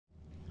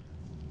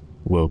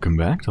Welcome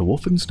back to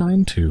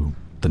Wolfenstein II,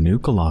 the new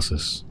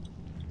Colossus.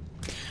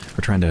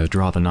 We're trying to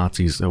draw the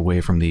Nazis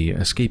away from the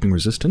escaping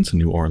resistance in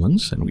New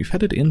Orleans, and we've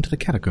headed into the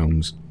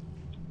catacombs.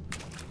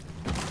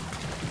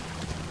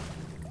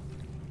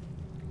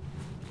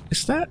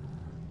 Is that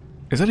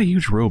a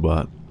huge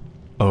robot?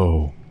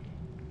 Oh.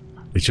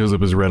 It shows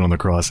up as red on the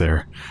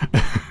crosshair.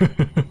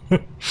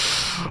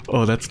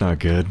 Oh, that's not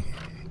good.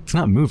 It's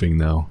not moving,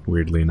 though,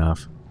 weirdly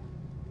enough.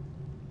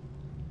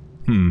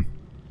 I'm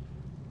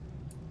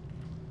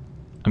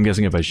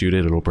guessing if I shoot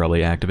it, it'll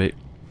probably activate.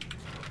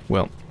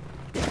 Well,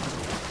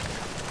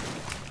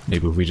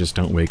 maybe if we just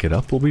don't wake it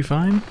up, we'll be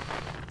fine?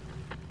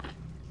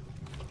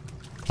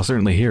 I'll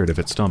certainly hear it if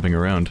it's stomping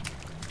around.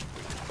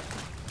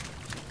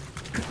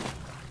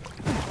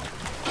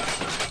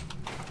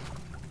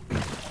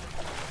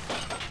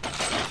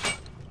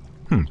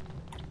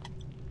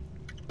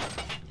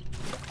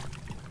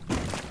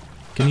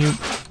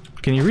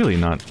 Can you really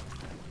not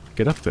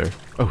get up there?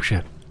 Oh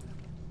shit.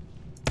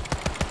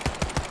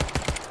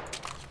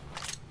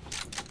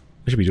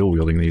 I should be dual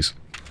wielding these.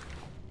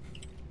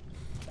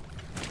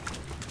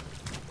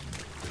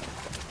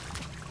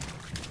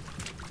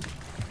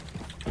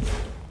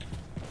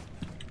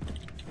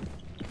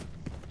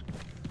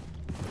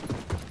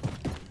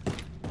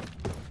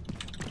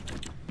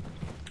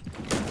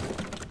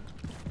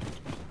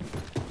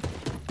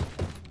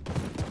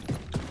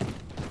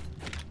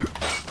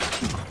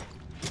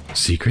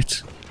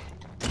 Secrets?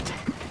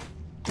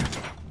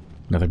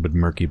 Nothing but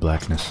murky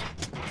blackness.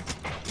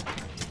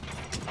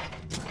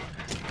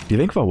 Do you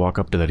think if I walk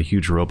up to that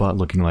huge robot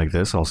looking like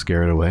this, I'll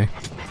scare it away?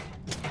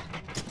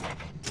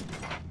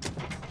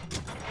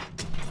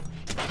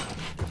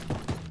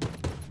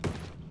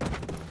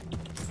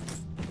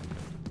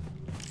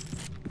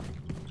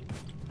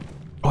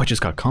 Oh, I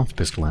just got conf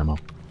pistol ammo.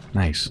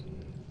 Nice.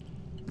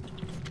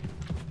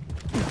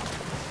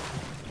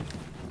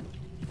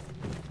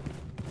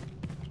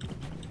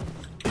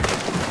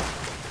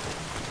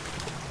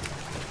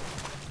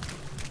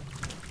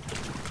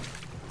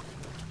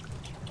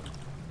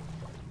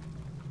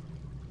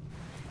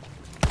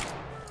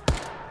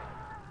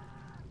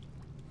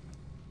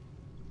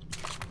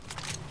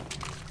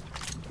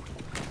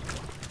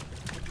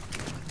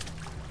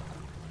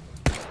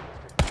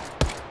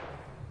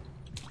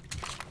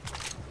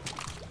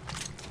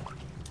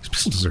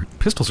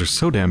 Pistols are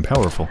so damn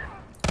powerful.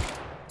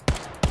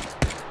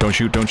 Don't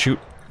shoot, don't shoot.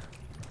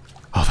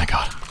 Oh, thank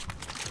God.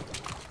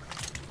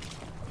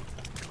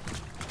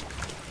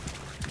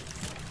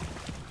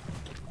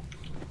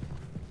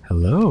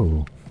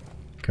 Hello,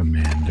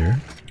 Commander.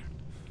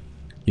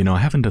 You know, I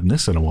haven't done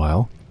this in a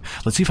while.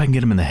 Let's see if I can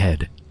get him in the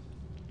head.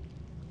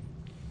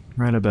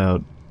 Right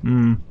about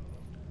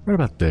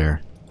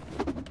there.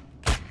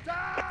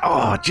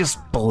 Oh,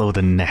 just below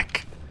the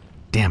neck.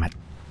 Damn it.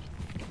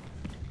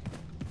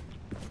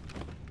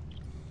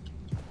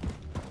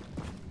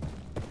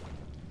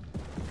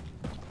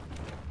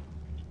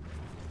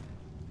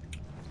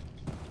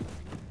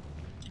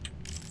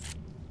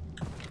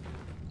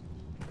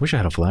 Wish I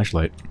had a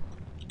flashlight.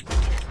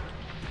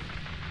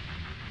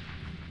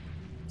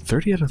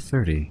 30 out of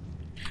 30.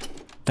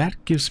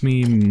 That gives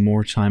me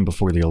more time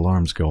before the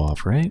alarms go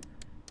off, right?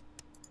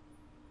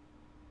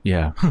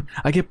 Yeah,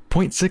 I get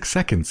 0.6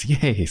 seconds.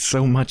 Yay,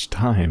 so much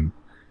time.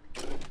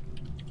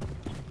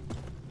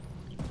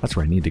 That's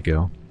where I need to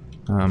go.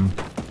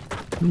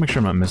 Let me make sure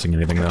I'm not missing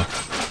anything, though.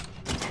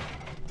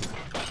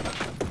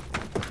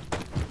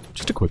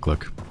 Just a quick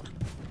look.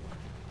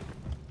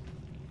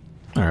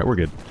 Alright, we're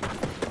good.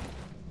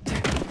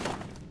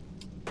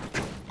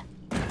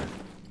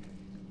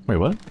 Wait,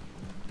 what?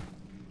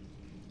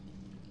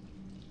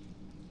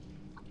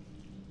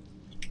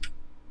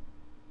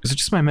 Is it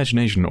just my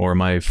imagination, or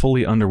am I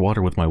fully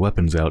underwater with my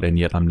weapons out and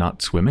yet I'm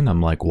not swimming?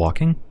 I'm like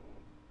walking?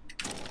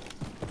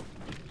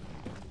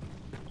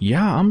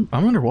 Yeah, I'm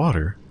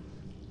underwater.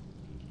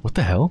 What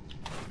the hell?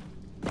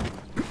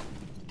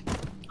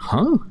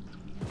 Huh?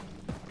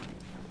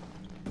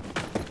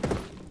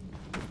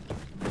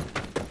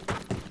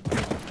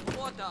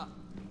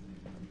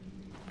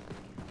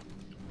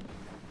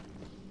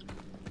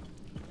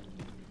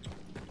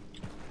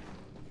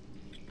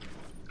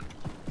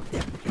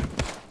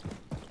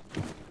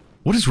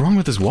 What is wrong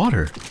with this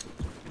water?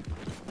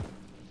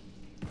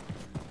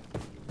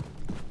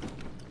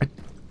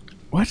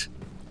 What?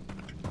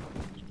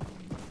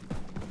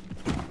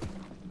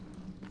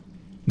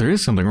 There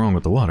is something wrong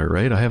with the water,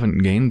 right? I haven't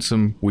gained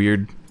some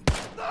weird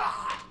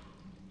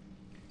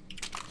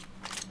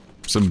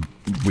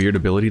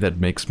ability that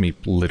makes me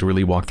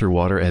literally walk through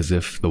water as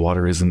if the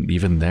water isn't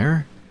even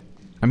there?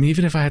 I mean,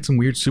 even if I had some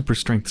weird super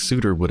strength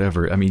suit or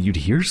whatever, I mean, you'd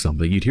hear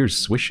something. You'd hear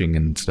swishing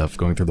and stuff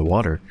going through the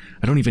water.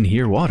 I don't even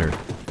hear water.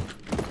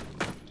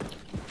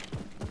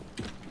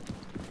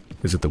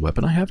 Is it the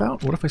weapon I have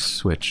out? What if I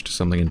switched to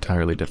something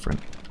entirely different?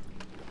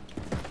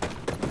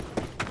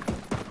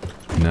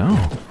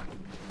 No.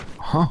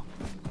 Huh.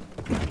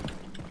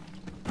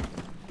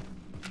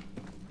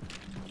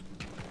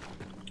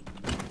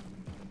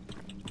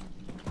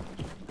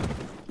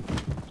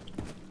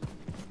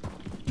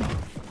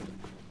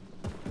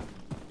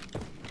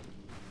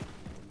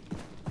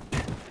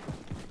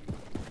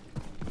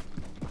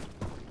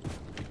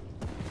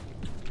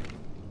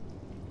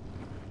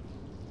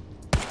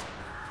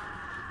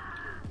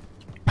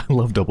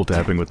 love double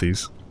tapping with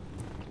these.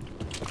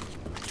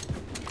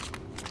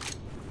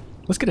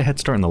 Let's get a head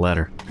start on the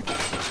ladder.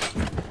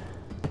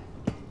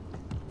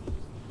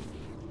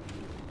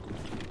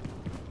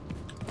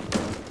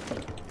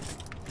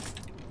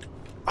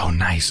 Oh,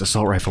 nice.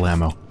 Assault rifle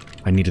ammo.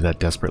 I needed that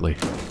desperately.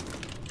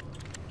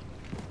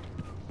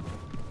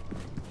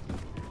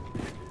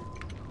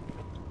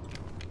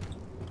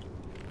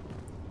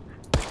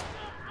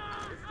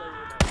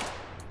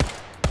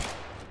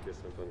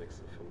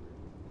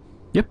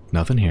 Yep,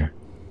 nothing here.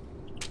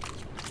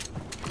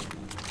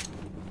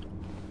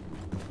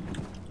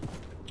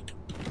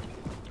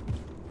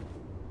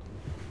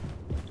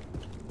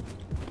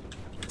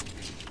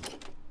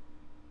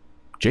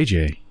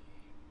 JJ.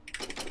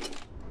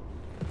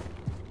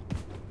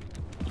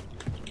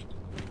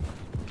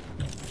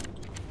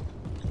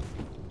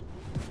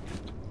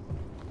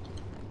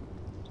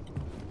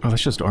 Oh,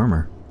 that's just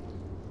armor.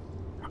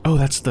 Oh,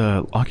 that's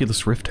the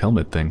Oculus Rift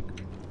helmet thing.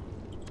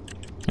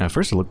 Yeah, at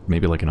first it looked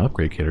maybe like an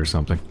upgrade kit or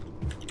something.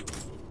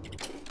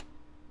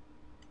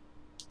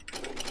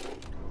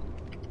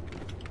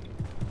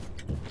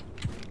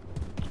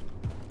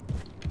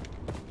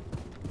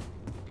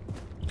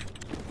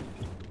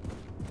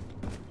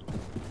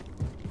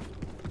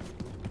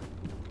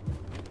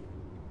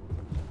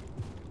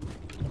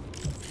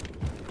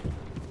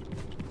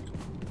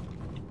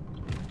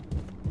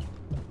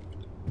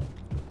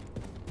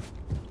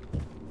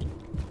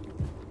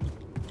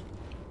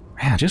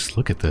 Man, just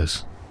look at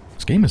this.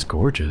 This game is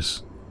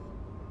gorgeous.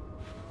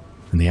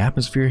 And the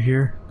atmosphere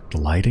here, the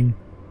lighting,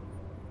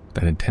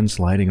 that intense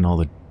lighting and all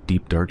the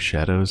deep dark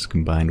shadows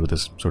combined with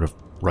this sort of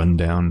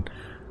rundown,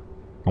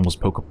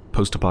 almost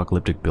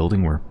post-apocalyptic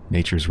building where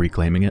nature's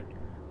reclaiming it.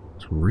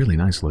 It's really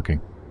nice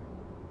looking.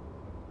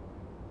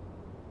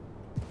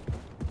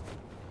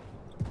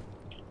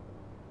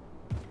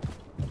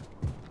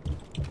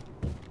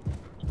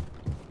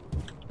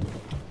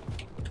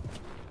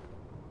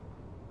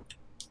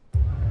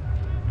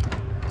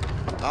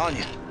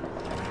 Anya.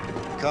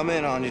 Come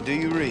in, Anya. Do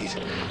you read?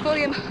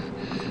 William,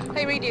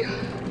 I read you.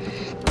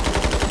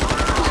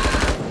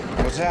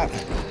 What's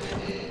happening?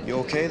 You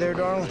okay there,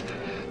 darling?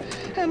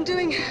 I'm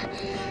doing...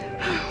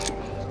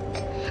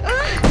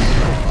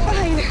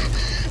 fine.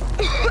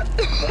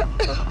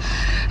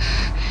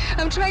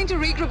 I'm trying to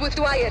regroup with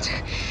Wyatt.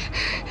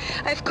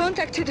 I've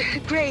contacted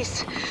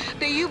Grace.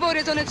 The U-boat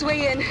is on its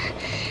way in,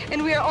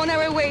 and we are on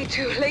our way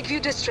to Lakeview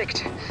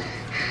District.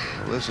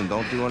 Listen,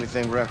 don't do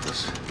anything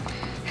reckless.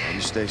 You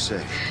stay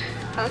safe.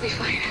 I'll be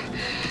fine.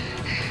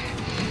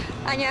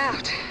 Anya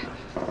out.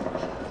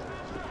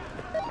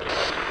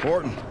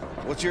 Horton,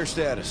 what's your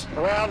status?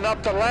 Rounding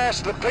up the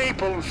last of the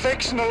people and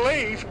fixing to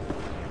leave.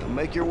 Now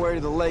make your way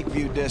to the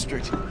Lakeview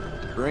District.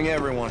 Bring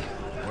everyone.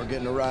 We're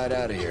getting a ride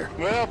out of here.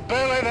 Well,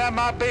 Billy, that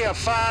might be a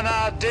fine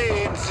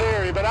idea in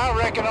theory, but I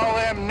reckon all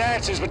them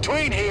Nazis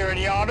between here and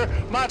yonder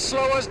might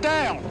slow us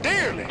down,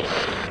 dearly.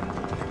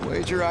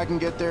 Wager I can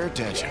get their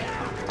attention.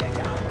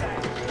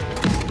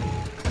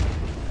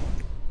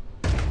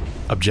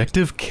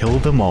 Objective, kill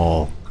them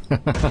all.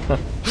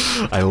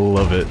 I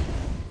love it.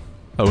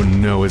 Oh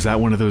no, is that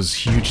one of those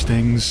huge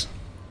things?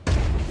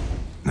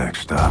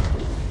 Next stop,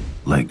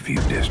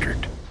 Lakeview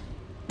District.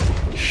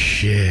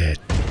 Shit.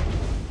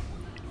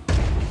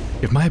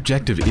 If my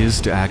objective is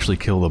to actually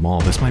kill them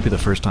all, this might be the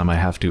first time I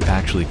have to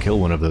actually kill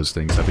one of those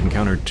things. I've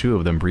encountered 2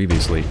 of them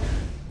previously,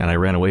 and I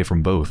ran away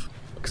from both,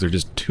 because they're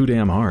just too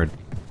damn hard.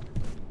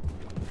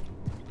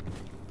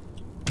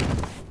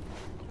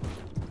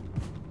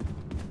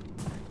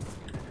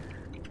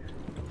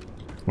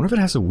 I wonder if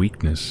it has a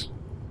weakness.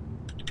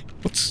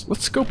 Let's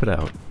scope it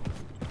out.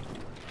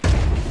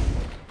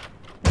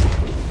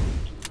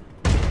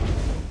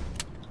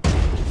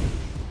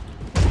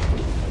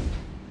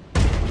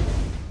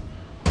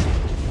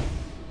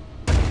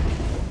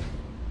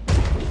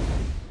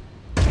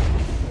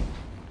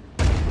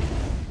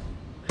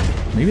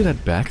 Maybe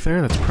that back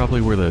there, that's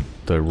probably where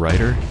the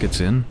rider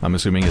gets in. I'm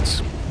assuming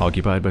it's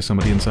occupied by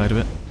somebody inside of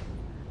it.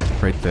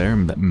 Right there,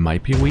 that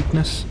might be a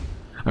weakness.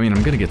 I mean,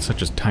 I'm gonna get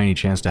such a tiny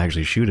chance to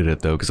actually shoot at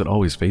it, though, because it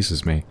always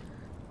faces me.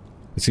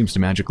 It seems to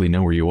magically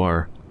know where you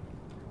are.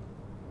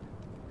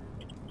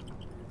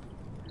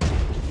 I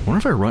wonder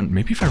if I run...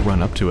 Maybe if I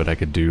run up to it, I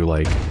could do,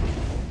 like,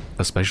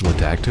 a special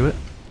attack to it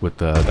with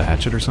the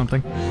hatchet or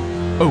something.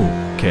 Oh,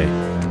 okay.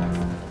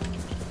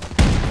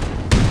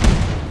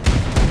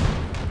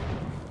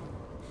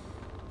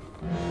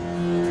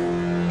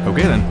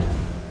 Okay, then.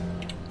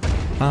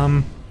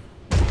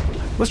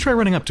 Let's try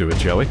running up to it,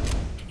 shall we?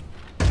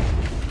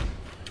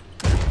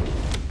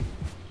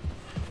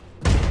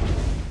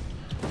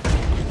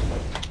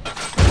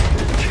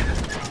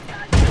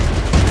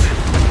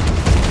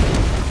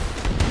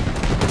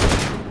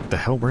 The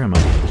hell, where am I?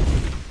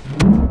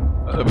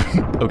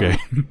 Okay.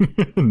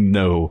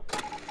 No.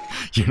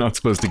 You're not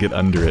supposed to get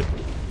under it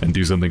and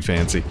do something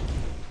fancy.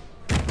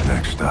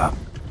 Next stop,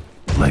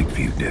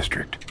 Lakeview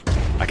District.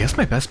 I guess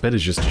my best bet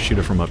is just to shoot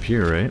it from up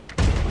here, right?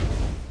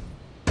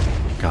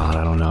 God,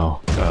 I don't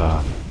know.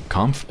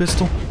 Conf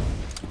pistol?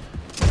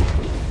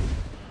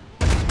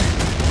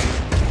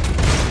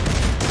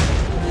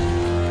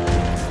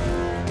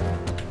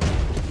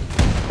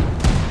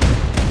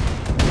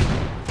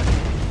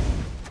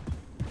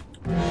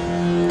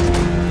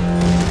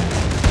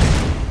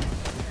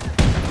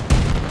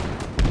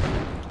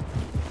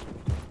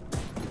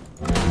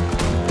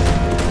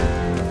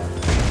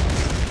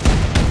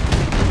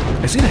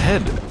 see the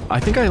head. I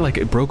think I, like,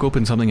 it broke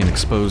open something and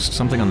exposed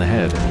something on the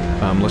head.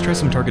 Let's try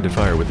some targeted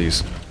fire with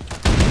these.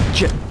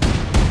 Shit.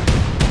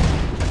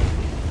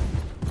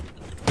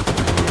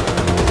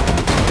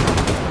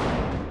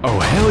 Oh,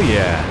 hell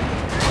yeah.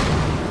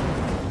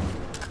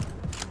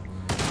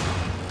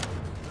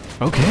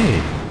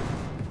 Okay.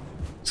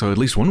 So at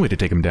least one way to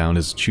take him down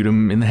is shoot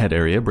him in the head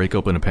area, break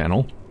open a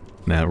panel.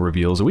 That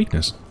reveals a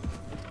weakness.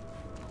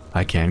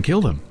 I can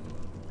kill them.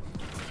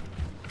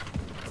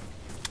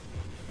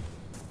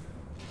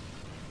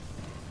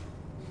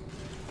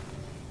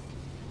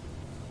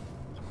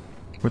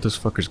 Where'd those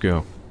fuckers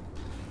go?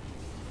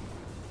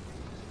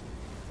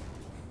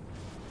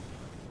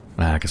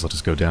 I guess I'll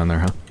just go down there,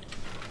 huh?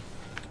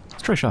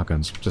 Let's try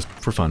shotguns, just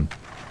for fun.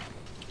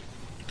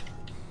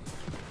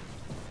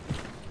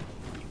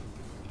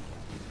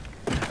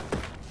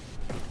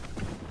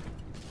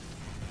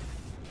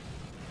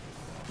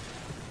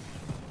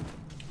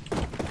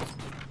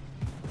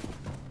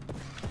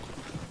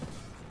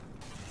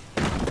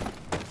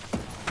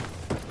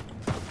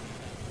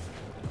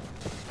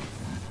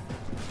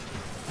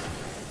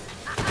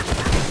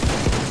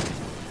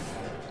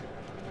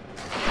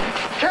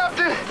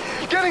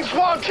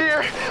 Swamped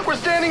here. We're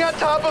standing on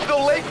top of the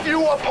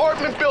Lakeview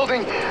apartment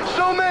building.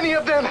 So many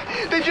of them.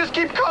 They just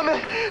keep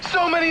coming.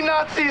 So many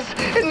Nazis.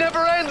 It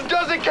never ends,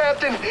 does it,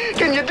 Captain?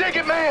 Can you dig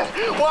it, man?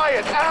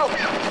 Wyatt, out.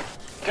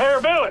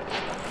 Terrability.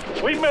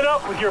 We've met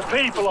up with your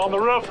people on the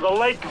roof of the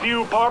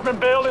Lakeview apartment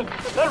building.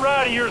 That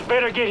ride of yours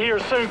better get here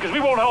soon, because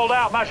we won't hold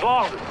out much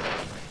longer.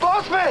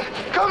 Bossman,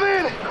 come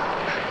in.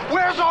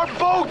 Where's our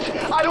boat?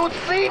 I don't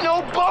see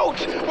no boat.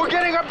 We're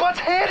getting our butts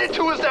handed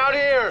to us out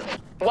here.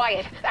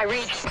 Wyatt, I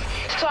read.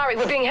 Sorry,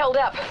 we're being held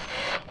up.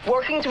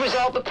 Working to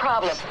resolve the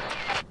problem.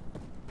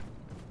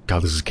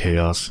 God, this is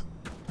chaos.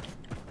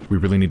 We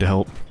really need to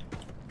help.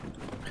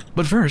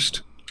 But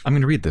first, I'm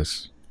going to read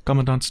this.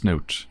 Commandant's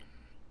note.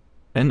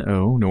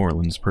 NO, New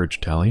Orleans, purge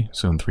tally.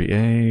 Zone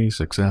 3A,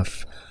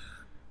 6F.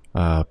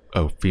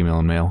 Oh, female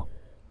and male.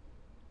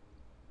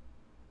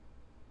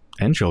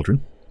 And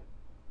children.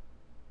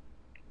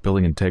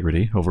 Building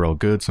integrity. Overall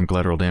good. Some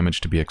collateral damage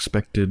to be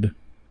expected.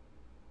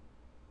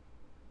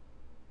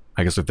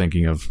 I guess they're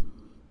thinking of...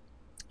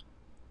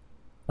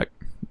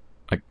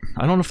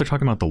 I don't know if they're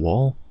talking about the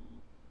wall.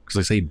 Because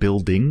they say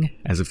building,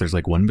 as if there's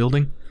like one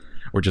building.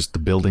 Or just the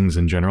buildings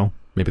in general.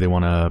 Maybe they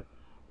want to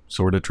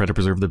sort of try to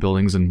preserve the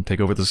buildings and take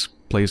over this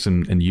place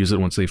and use it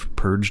once they've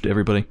purged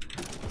everybody.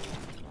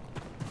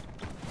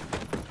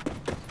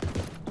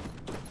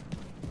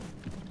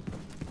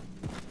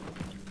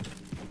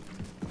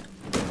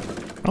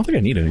 I don't think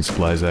I need any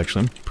supplies,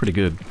 actually. I'm pretty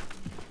good.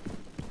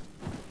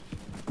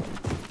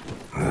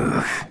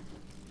 Ugh.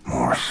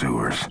 More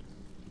sewers.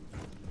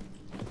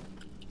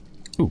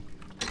 Ooh.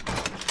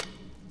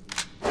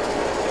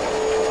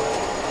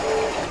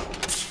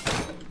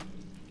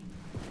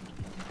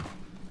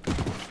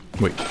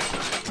 Wait.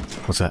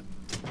 What's that?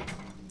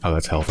 Oh,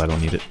 that's health. I don't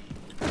need it.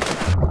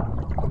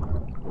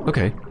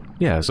 Okay.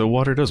 Yeah, so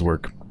water does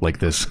work like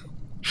this.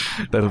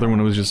 That other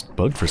one was just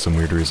bugged for some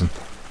weird reason.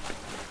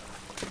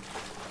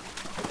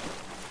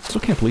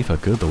 Still can't believe how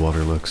good the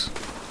water looks.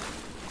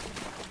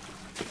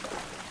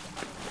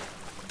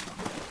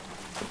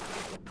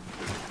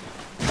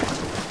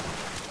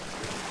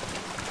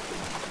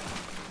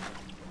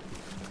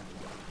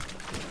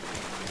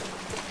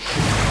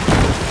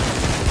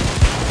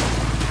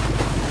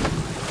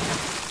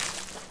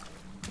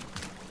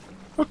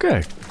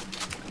 Okay.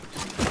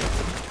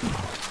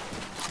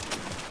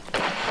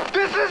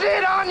 This is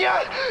it, Anya!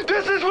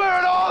 This is where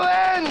it all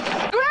ends!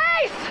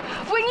 Grace!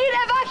 We need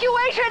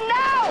evacuation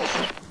now!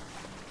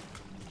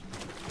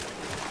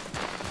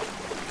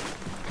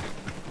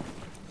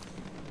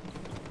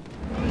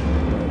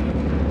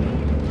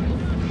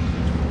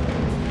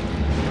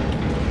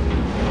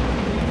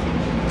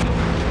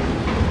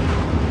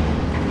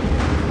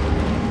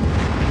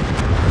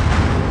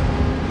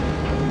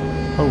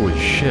 Holy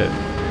shit.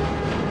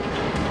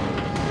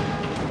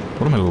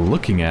 What am I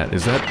looking at?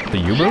 Is that the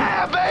U-boat?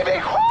 Yeah, baby!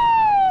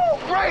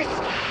 Woo! Grace!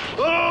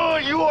 Oh,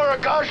 you are a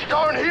gosh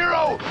darn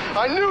hero!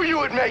 I knew you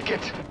would make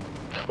it!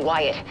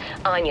 Wyatt,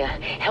 Anya,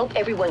 help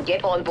everyone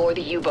get on board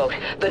the U-boat.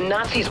 The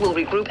Nazis will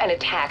regroup and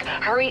attack.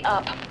 Hurry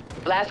up.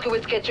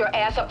 Blazkowicz, get your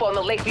ass up on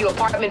the Lakeview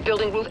apartment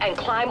building roof and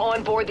climb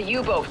on board the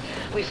U-boat.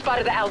 We've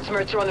spotted the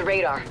Ausmerzer on the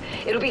radar.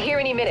 It'll be here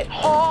any minute.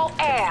 Haul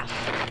ass!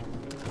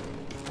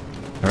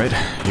 Alright,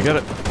 you got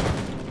it.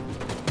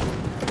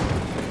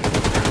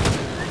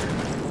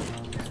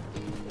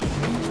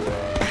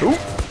 Ooh.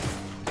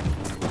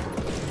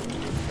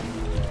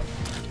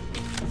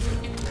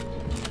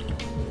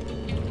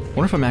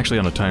 Wonder if I'm actually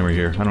on a timer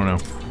here. I don't know.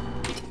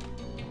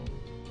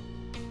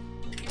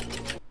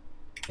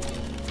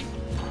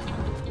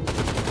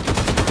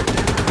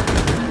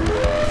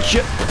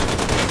 Shit.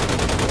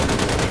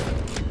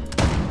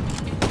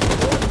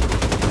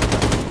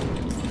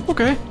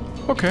 Okay.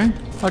 Okay.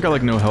 I got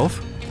like no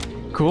health.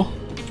 Cool.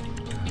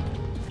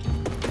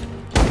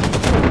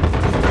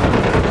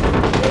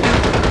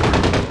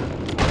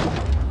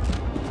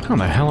 How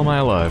the hell am I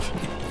alive?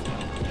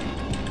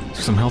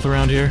 Some health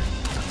around here?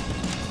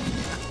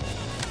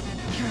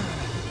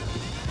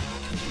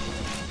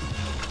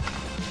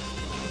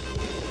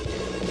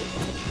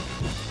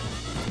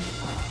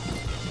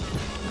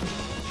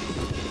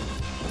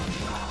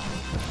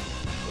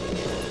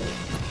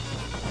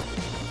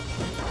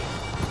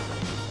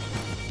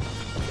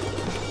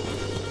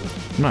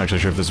 I'm not actually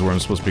sure if this is where I'm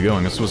supposed to be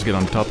going. I'm supposed to get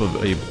on top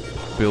of a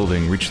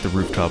building, reach the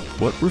rooftop.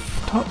 What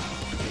rooftop?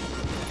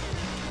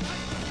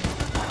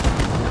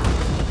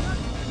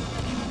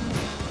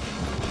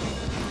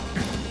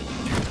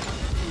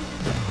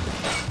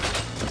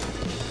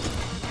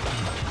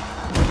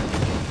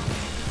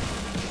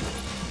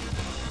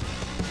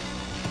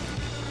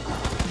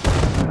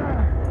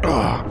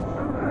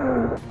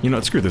 You know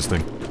what, screw this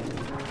thing.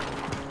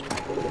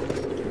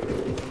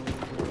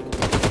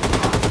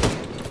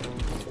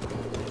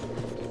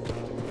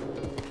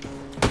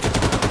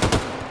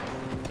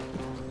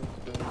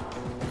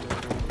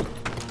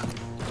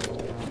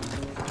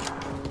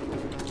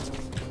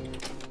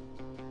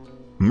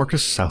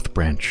 Marcus South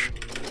Branch.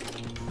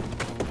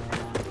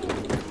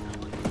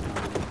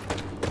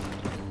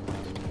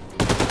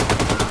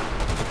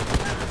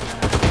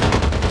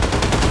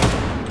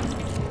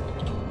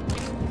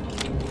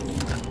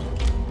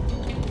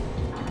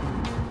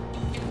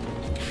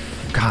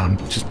 God, I'm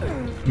just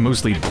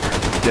mostly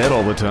dead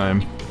all the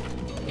time.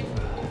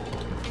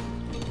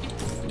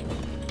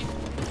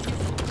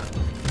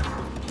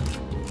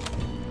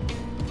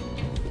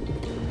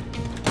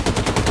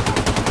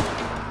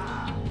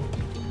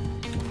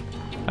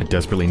 I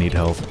desperately need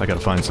health. I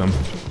gotta find some.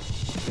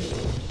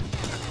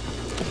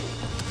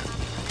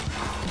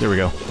 There we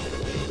go.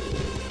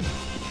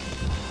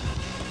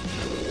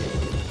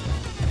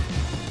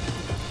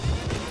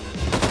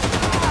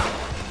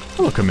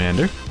 Hello,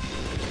 Commander.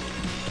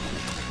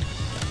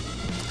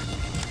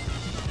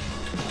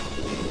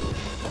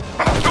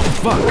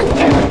 Fuck!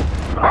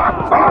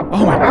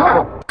 Oh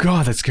my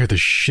god, that scared the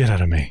shit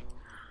out of me.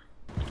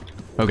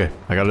 Okay,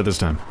 I got it this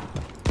time.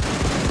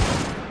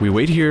 We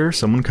wait here,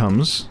 someone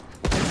comes.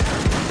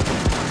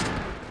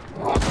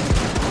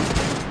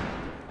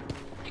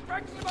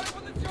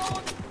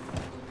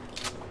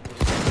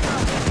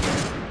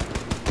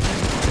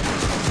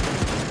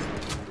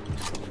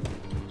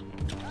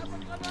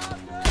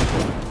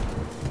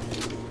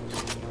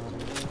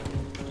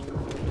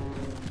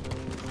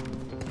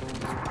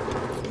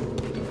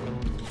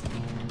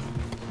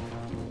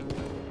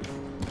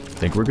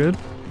 Think we're good?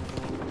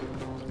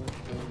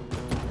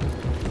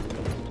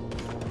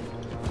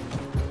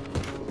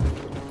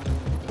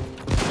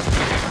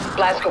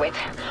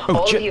 Blazkowicz,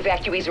 all of the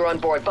evacuees are on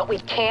board, but we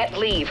can't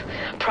leave.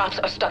 Props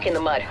are stuck in the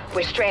mud.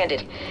 We're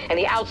stranded, and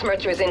the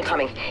Outsmerzer is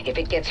incoming. If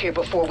it gets here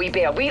before we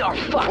bail, we are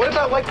fucked. What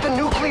about, like, the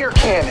nuclear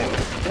cannon?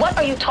 What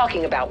are you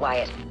talking about,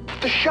 Wyatt?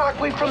 The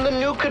shockwave from the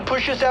nuke could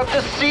push us out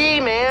to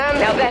sea, man!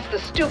 Now that's the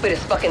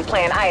stupidest fucking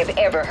plan I have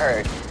ever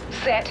heard.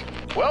 Set.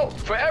 Well,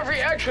 for every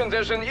action,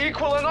 there's an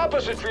equal and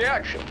opposite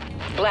reaction.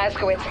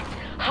 Blazkowicz,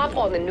 hop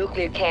on the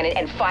nuclear cannon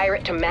and fire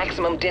it to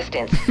maximum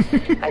distance.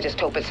 I just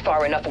hope it's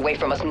far enough away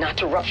from us not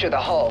to rupture the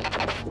hull.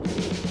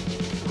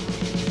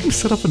 You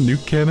set up a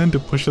nuke cannon to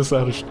push us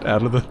out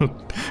of the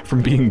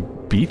from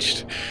being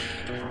beached?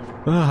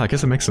 I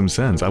guess it makes some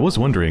sense. I was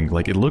wondering,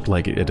 like, it looked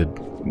like it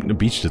had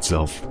beached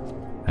itself.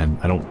 And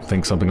I don't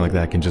think something like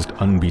that can just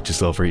unbeach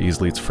itself very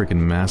easily. It's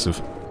freaking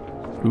massive.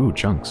 Ooh,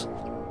 chunks.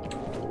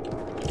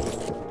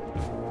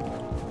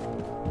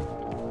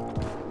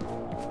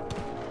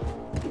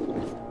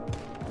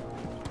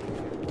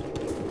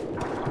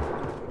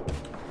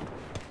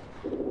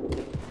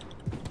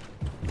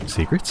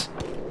 Secrets?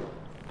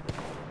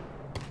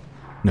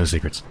 No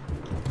secrets.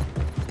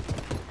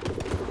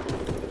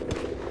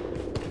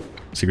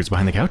 Secrets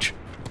behind the couch?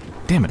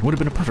 Damn it, would have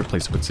been a perfect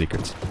place to put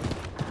secrets.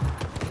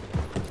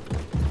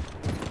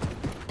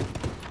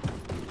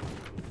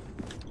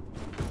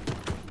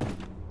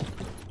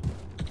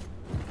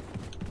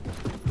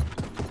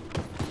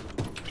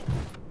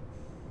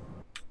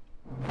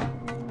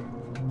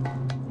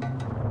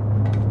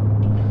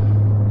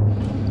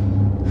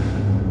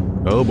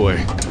 Oh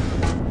boy.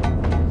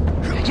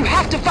 You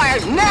have to fire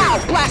now,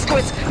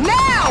 Blazkowicz!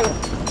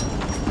 Now!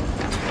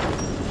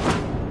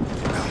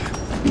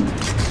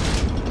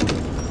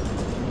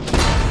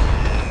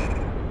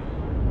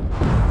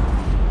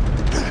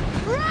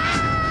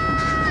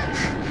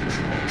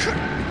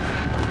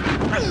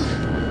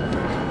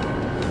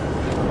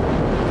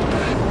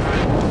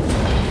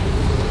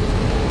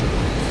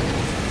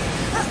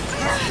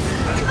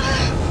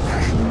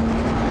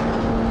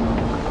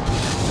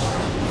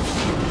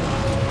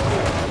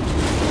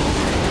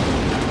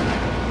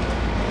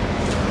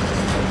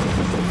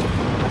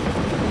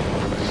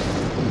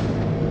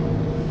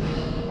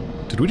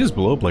 Did we just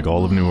blow up like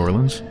all of New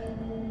Orleans?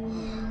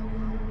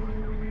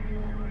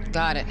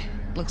 Got it.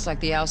 Looks like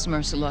the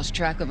Outsmerzer lost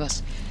track of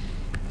us.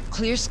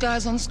 Clear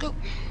skies on the scope.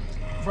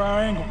 For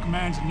our angle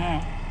commands it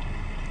now.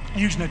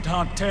 Using it to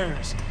hunt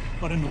terrorists.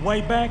 But in the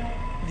way back,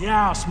 the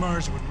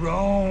Outsmerzer would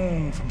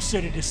roam from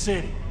city to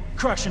city,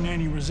 crushing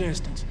any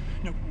resistance.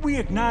 Now, we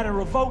ignite a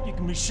revolt, you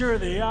can be sure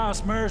the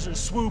Osmers will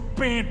swoop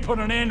in, put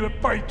an end to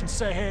it first, and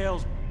say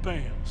hell's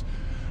bells.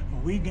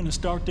 If we're gonna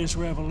start this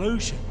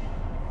revolution,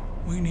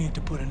 we need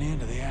to put an end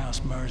to the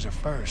Osmers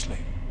firstly.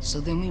 So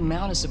then we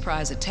mount a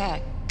surprise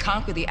attack,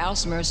 conquer the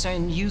Ausmerzer,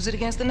 and use it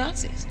against the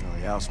Nazis. Well,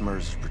 the Ausmerzer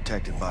is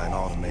protected by an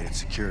automated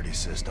security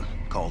system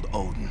called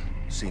Odin.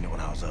 Seen it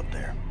when I was up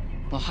there.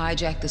 We'll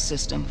hijack the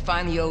system,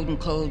 find the Odin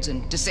codes,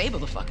 and disable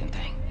the fucking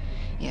thing.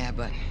 Yeah,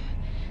 but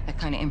that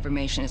kind of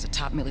information is a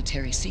top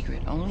military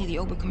secret. Only the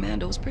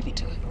Oberkommando is privy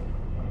to it.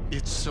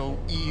 It's so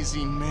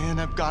easy, man.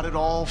 I've got it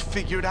all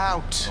figured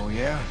out. Oh,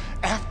 yeah?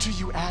 After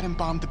you atom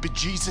bombed the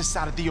bejesus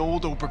out of the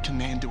old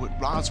Oberkommando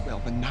at Roswell,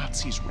 the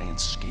Nazis ran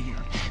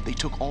scared. They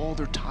took all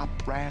their top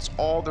brass,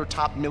 all their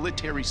top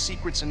military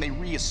secrets, and they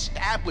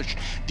re-established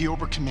the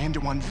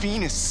Oberkommando on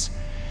Venus.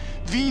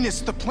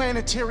 Venus, the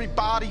planetary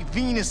body,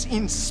 Venus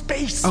in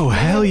space. Oh,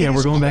 hell yeah,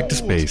 we're going back to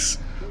space.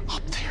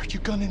 Up there,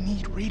 you're gonna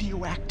need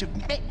radioactive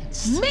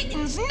mittens.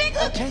 Mittens,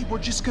 nigga! Okay, we're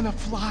just gonna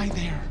fly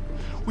there.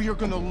 We are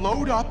gonna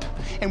load up,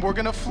 and we're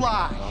gonna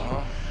fly.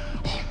 Oh,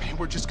 man,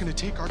 we're just gonna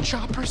take our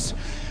choppers,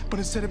 but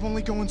instead of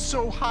only going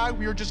so high,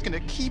 we are just gonna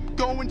keep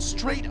going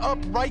straight up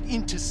right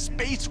into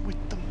space with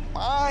the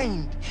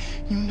mind.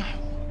 You know?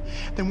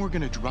 Then we're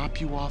gonna drop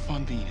you off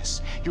on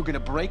Venus. You're gonna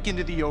break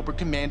into the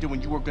Oberkommando,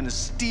 and you are gonna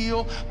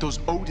steal those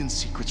Odin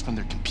secrets from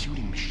their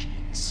computing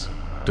machines.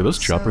 Do those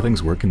chopper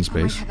things work in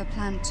space? I might have a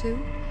plan too.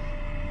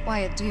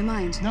 Wyatt, do you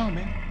mind? No,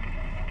 man.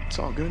 It's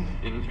all good.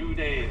 In 2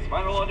 days,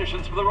 final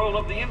auditions for the role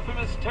of the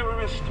infamous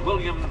terrorist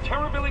William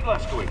Terrorbilly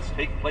Blaskowitz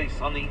take place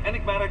on the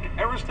enigmatic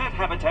Aristat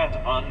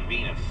habitat on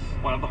Venus.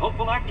 One of the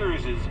hopeful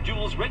actors is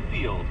Jules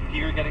Redfield,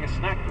 here getting a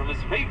snack from his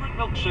favorite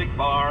milkshake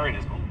bar in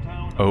his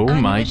hometown. Oh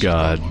my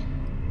god.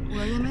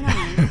 William and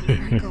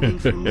I are going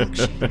for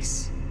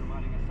milkshakes.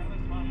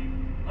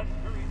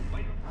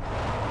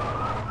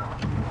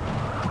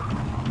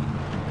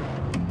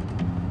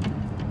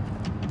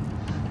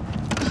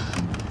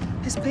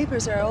 His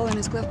papers are all in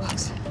his glove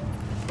box.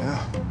 Yeah.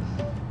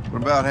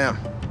 What about him?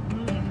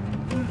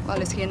 Well,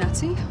 is he a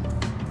Nazi?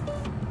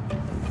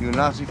 You a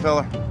Nazi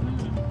fella?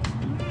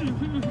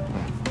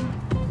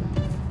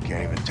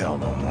 Can't even tell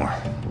no more.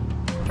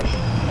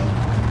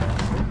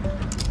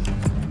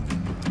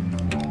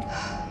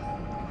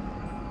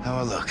 How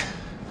I look?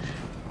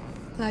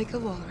 Like a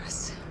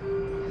walrus.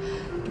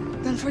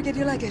 Don't forget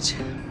your luggage.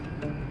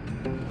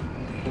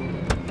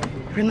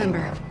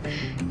 Remember,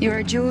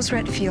 you're Jules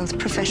Redfield,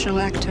 professional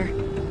actor,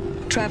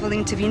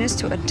 traveling to Venus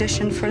to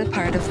audition for the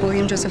part of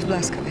William Joseph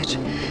Blaskowitz.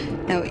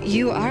 Now,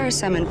 you are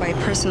summoned by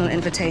personal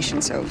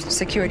invitation, so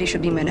security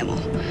should be minimal.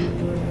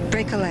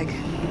 Break a leg.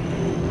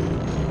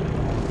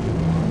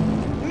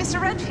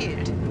 Mr.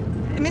 Redfield?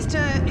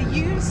 Mr.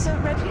 Jules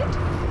Redfield?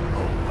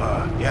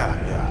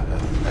 Yeah,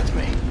 that's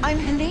me. I'm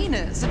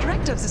Helena, the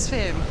director of this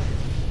film.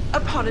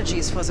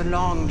 Apologies for the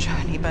long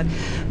journey, but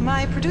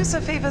my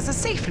producer favors a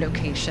safe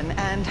location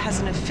and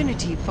has an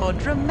affinity for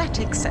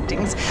dramatic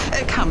settings.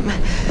 Come.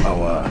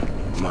 Oh,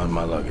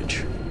 my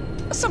luggage.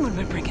 Someone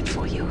will bring it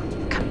for you.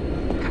 Come.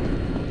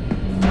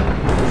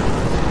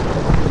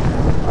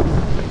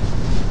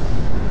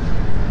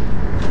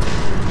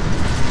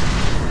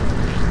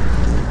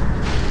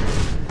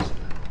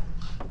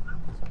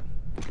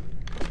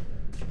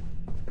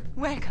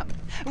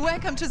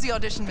 Welcome to the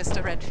audition,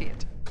 Mr.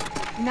 Redfield.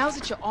 Now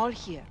that you're all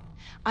here,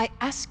 I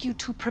ask you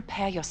to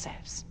prepare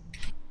yourselves.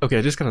 Okay,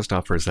 I just gotta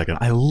stop for a second.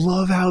 I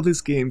love how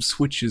this game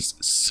switches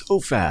so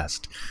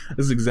fast.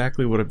 This is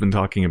exactly what I've been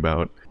talking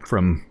about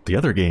from the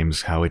other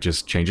games, how it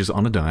just changes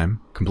on a dime,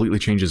 completely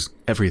changes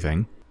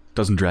everything,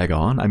 doesn't drag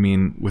on. I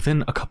mean,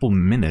 within a couple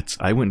minutes,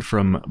 I went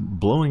from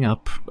blowing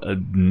up a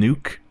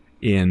nuke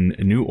in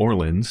New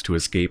Orleans to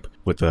escape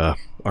with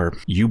our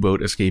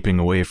U-boat escaping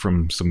away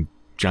from some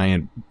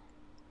giant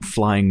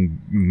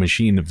flying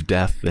machine of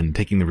death and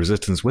taking the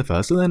resistance with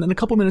us, and then a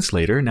couple minutes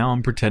later, now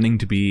I'm pretending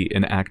to be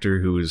an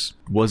actor who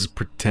was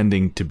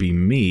pretending to be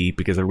me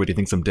because everybody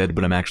thinks I'm dead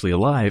but I'm actually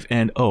alive,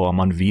 and oh, I'm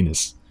on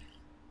Venus.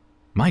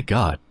 My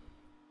god.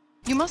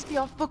 You must be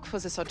off book for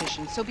this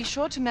audition, so be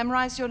sure to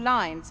memorize your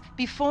lines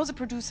before the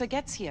producer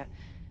gets here.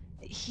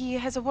 He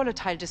has a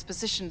volatile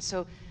disposition,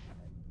 so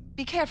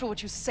be careful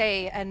what you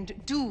say and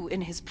do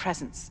in his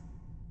presence.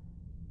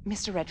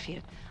 Mr.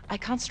 Redfield, I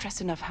can't stress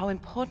enough how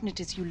important it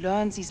is you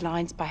learn these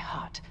lines by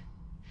heart.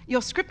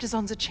 Your script is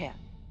on the chair.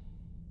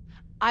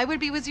 I will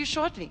be with you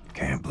shortly.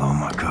 Can't blow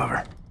my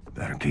cover.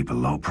 Better keep a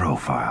low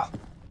profile.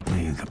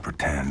 Leave the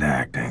pretend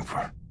acting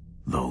for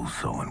those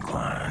so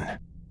inclined.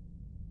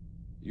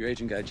 Your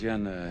agent got you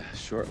on the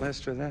short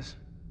list for this?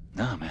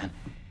 Nah, man.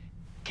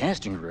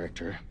 Casting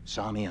director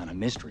saw me on a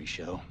mystery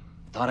show.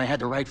 Thought I had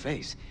the right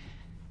face.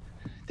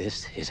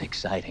 This is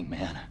exciting,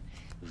 man.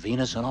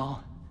 Venus and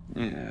all.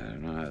 Yeah, I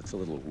don't know. It's a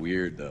little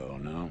weird, though,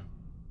 no?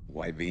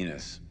 Why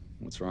Venus?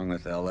 What's wrong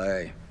with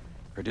L.A.?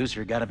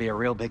 Producer gotta be a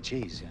real big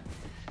cheese.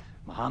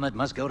 Muhammad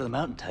must go to the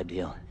mountain type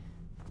deal.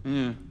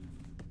 Yeah.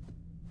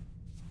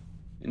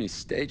 Any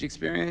stage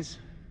experience?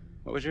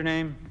 What was your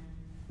name?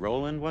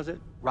 Roland, was it?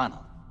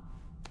 Ronald.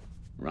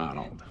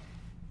 Ronald.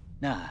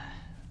 Nah.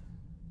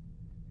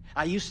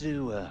 I used to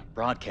do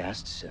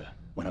broadcasts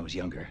when I was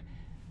younger.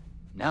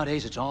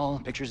 Nowadays, it's all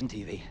pictures and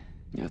TV.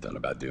 Yeah, I thought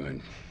about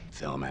doing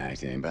film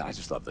acting, but I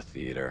just love the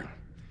theater.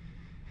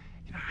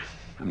 You know,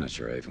 I'm not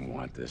sure I even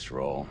want this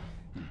role.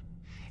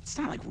 It's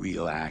not like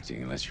real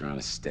acting unless you're on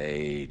a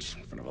stage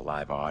in front of a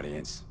live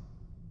audience.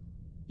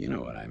 You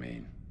know what I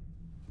mean.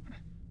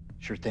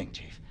 Sure thing,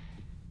 Chief.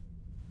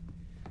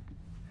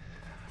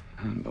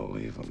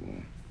 Unbelievable.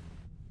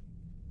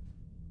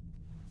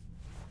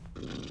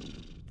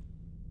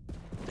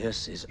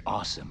 This is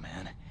awesome,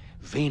 man.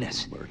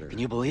 Venus. Murder. Can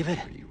you believe it?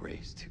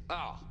 Erased.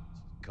 Oh,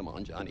 come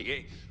on,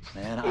 Johnny.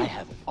 Man, I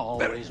have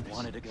always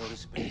wanted to go to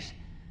space.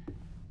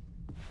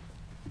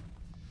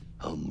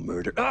 I'll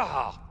murder.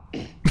 Ah!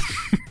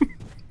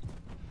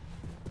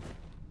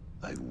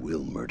 I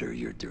will murder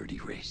your dirty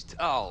race.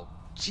 Oh,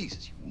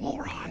 Jesus, you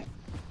moron.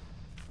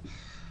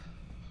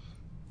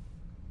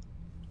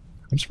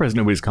 I'm surprised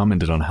nobody's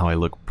commented on how I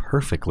look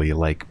perfectly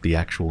like the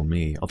actual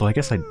me. Although I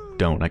guess I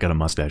don't. I got a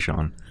mustache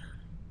on.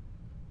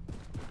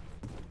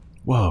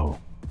 Whoa.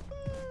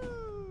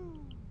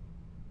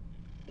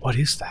 What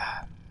is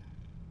that?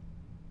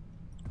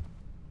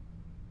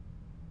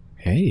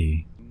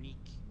 Hey. Unique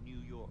New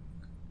York.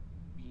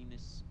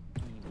 Venus.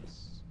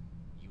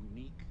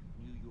 Unique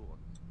New York.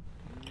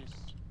 Venus.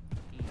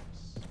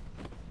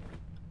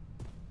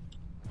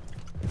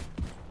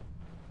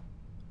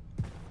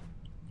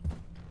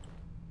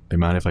 They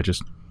mind if I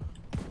just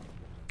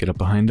get up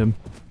behind him?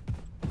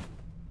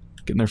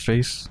 Get in their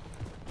face?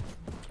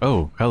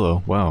 Oh,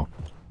 hello. Wow.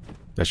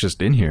 That's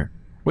just in here.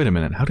 Wait a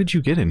minute. How did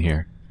you get in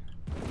here?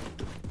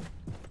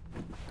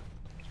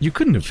 You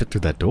couldn't have fit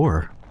through that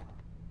door.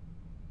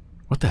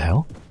 What the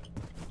hell?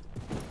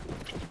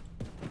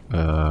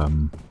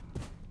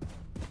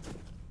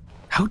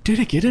 How did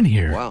it get in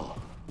here? Wow.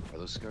 Are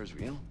those scars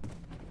real?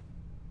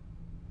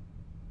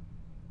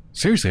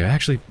 Seriously, I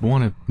actually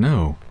want to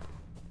know.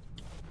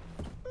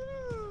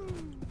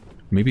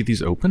 Maybe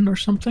these open or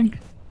something?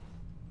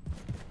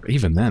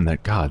 Even then,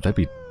 that'd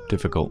be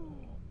difficult.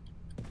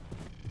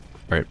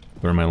 Alright,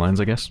 what are my lines,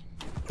 I guess?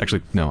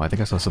 Actually, no, I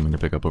think I saw something to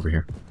pick up over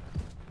here.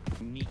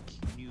 Unique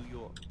New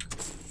York.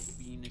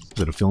 Venus.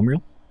 Is it a film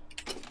reel?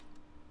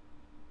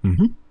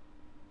 Mm-hmm.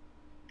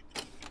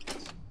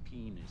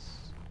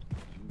 Penis.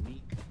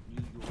 Unique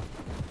New York.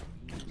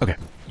 Venus. Okay.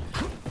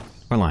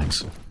 My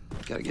lines.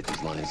 Gotta get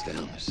these lines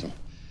down. There's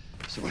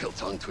some real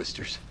tongue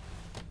twisters.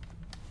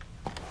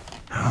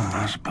 How am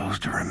I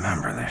supposed to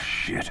remember this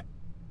shit?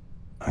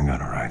 I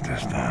gotta write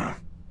this down.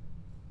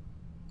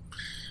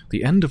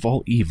 The End of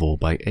All Evil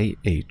by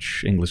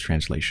A.H. English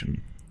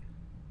translation.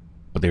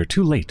 But they are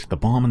too late. The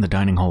bomb in the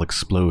dining hall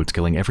explodes,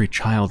 killing every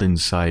child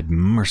inside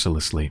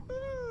mercilessly.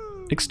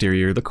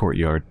 Exterior, the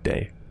courtyard,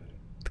 day.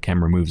 The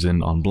camera moves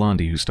in on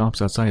Blondie, who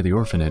stops outside the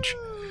orphanage.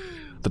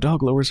 The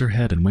dog lowers her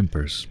head and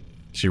whimpers.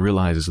 She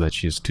realizes that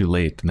she is too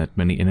late and that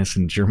many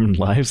innocent German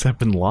lives have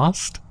been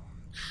lost.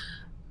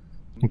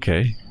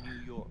 Okay.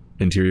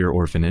 Interior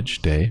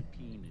orphanage, day.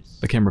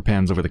 The camera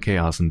pans over the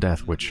chaos and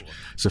death which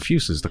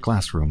suffuses the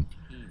classroom.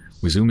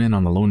 We zoom in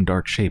on the lone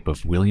dark shape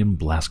of William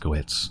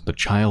Blazkowicz, the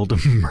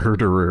child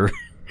murderer,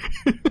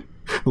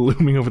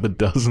 looming over the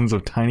dozens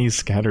of tiny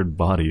scattered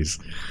bodies.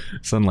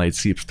 Sunlight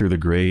seeps through the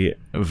gray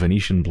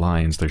Venetian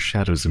blinds, their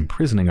shadows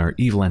imprisoning our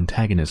evil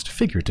antagonist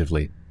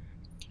figuratively.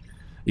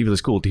 Eva, the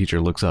school teacher,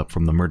 looks up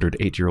from the murdered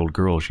 8-year-old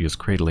girl she is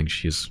cradling.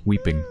 She is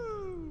weeping.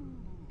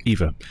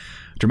 Eva,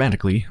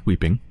 dramatically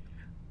weeping.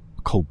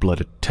 A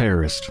cold-blooded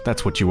terrorist,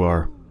 that's what you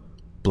are.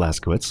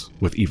 Blazkowicz,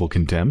 with evil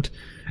contempt.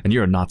 And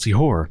you're a Nazi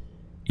whore.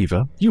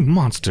 Eva, you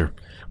monster!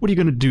 What are you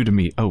gonna do to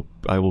me? Oh,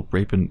 I will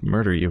rape and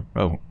murder you.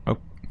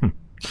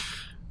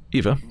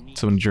 Eva,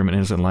 so many German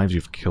innocent lives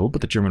you've killed,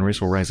 but the German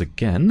race will rise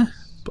again.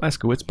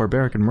 Blazkowicz,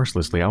 barbaric and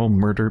mercilessly, I will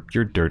murder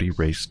your dirty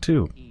race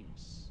too.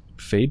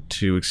 Fade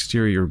to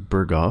exterior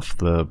Berghof,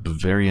 the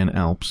Bavarian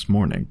Alps,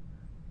 morning.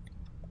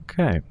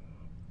 Okay.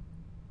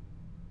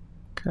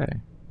 Okay.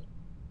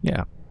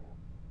 Yeah.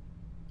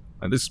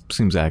 This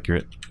seems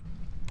accurate.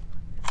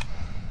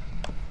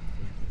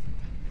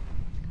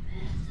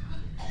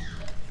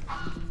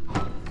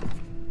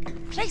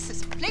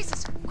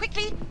 Places,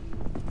 quickly!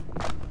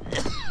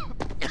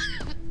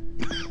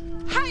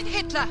 Heil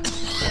Hitler!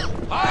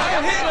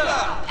 Heil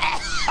Hitler!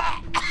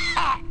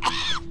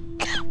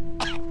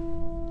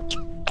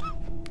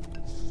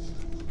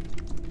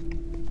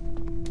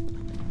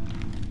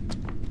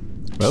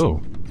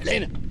 Oh.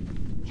 Helene!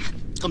 Ja,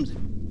 kommen Sie.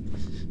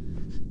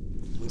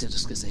 Haben Sie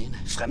das gesehen?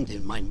 Fremde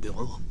in meinem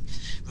Büro.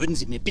 Würden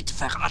Sie mir bitte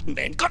verraten,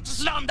 wer in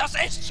Gottes Namen das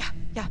ist?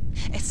 Ja,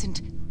 es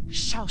sind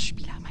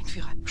Schauspieler, mein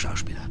Führer.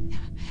 Schauspieler? Ja.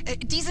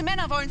 Diese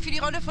Männer wollen für die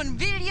Rolle von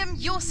William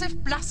Joseph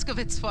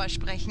Blazkowicz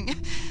vorsprechen.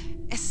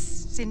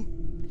 Es sind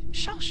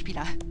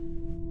Schauspieler.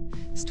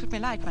 Es tut mir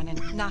leid, meine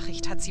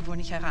Nachricht hat sie wohl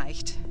nicht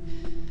erreicht.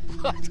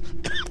 Was?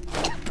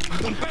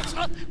 Und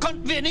bessere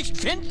konnten wir nicht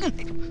finden?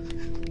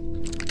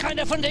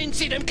 Keiner von denen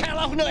sieht dem Kerl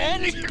auch nur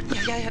ähnlich.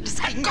 Ja, das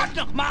kriegen wir. Gott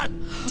nochmal!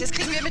 Das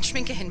kriegen wir mit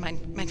Schminke hin,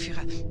 mein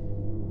Führer.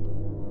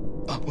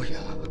 Oh ja,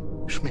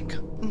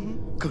 Schminke. Mhm.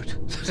 Gut.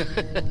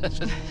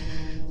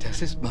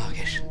 Das ist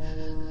magisch.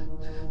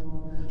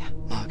 Ja,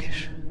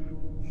 magisch.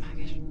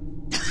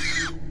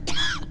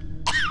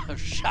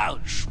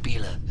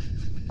 Schauspieler.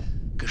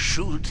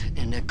 Geschult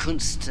in der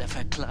Kunst der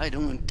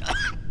Verkleidung und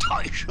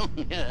Täuschung.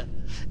 Ja,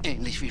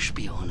 ähnlich wie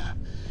Spione.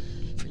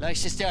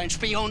 Vielleicht ist ja ein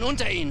Spion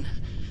unter Ihnen.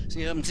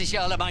 Sie haben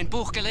sicher alle mein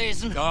Buch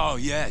gelesen. Oh,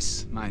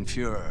 yes, mein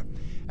Führer.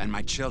 And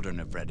my children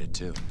have read it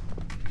too.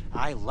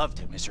 I loved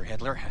it, Mr.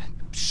 Hitler.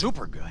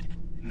 Super good.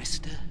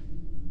 Mr.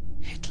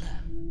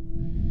 Hitler.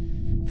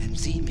 Wenn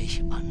Sie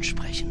mich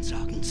ansprechen,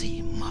 sagen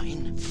Sie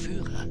mein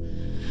Führer.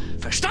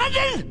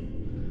 Verstanden?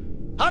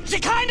 Haben Sie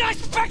keinen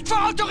Respekt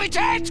vor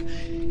Autorität?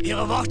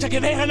 Ihre Worte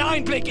gewähren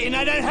Einblick in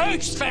einen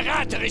höchst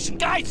verräterischen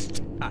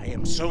Geist. I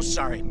am so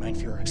sorry, mein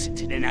Führer. Sind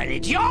Sie denn ein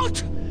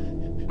Idiot?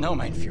 No,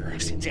 mein Führer.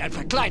 Sind Sie ein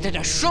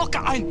verkleideter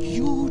Schurke, ein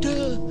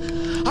Jude?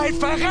 Ein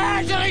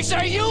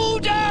verräterischer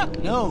Jude?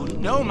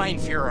 No, mein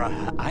Führer.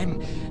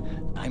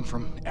 I'm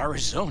from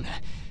Arizona.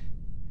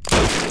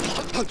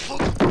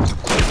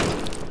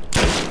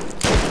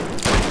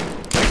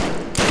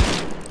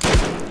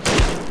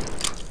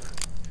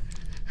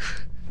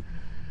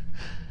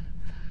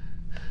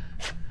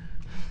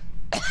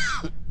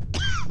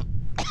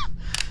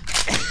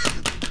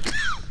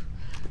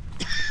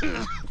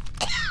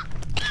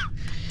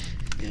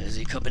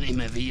 Sie kommen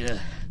immer wieder.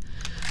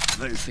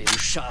 Wölfe im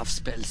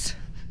Schafspelz.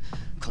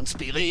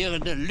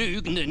 Konspirierende,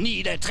 lügende,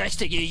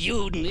 niederträchtige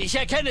Juden. Ich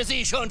erkenne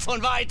sie schon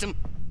von Weitem.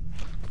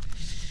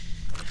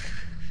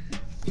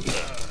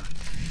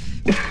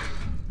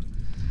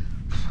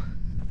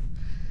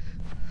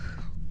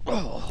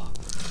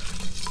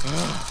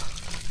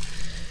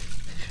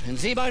 Wenn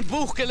Sie mein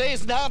Buch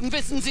gelesen haben,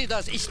 wissen Sie,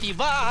 dass ich die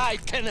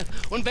Wahrheit kenne.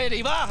 Und wer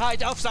die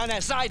Wahrheit auf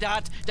seiner Seite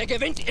hat, der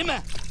gewinnt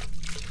immer.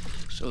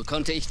 So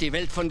konnte ich die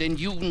Welt von den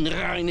Juden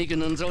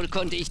reinigen und so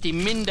konnte ich die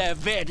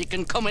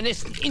minderwertigen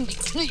Kommunisten in die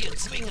Knie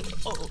zwingen.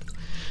 Oh,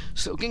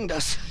 so ging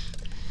das.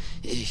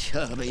 Ich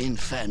habe ihn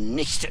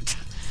vernichtet.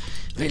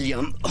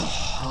 William,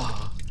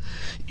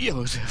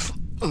 Josef,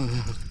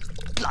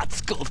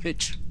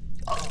 Blazkowicz.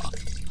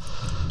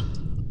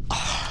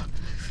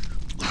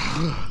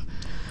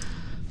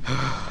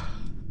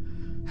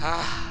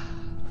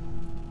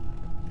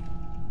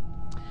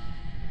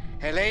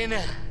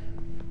 Helene.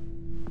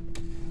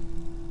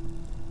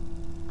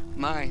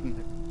 Mein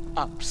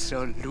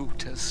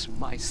absolutes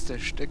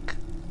Meisterstück,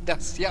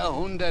 das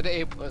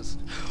Jahrhundert-Epos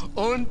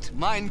und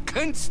mein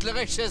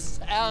künstlerisches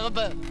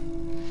Erbe.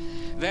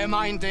 Wer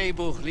mein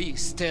Drehbuch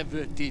liest, der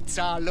wird die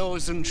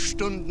zahllosen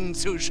Stunden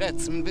zu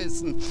schätzen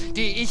wissen,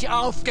 die ich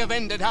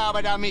aufgewendet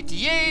habe, damit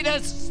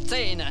jede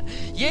Szene,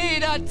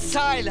 jeder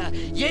Zeile,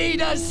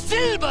 jeder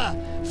Silbe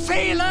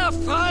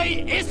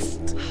fehlerfrei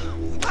ist.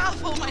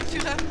 Bravo, mein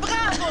Führer,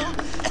 bravo!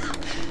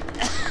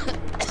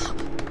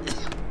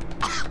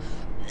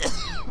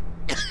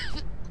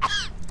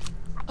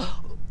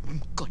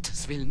 Um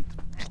Gottes Willen.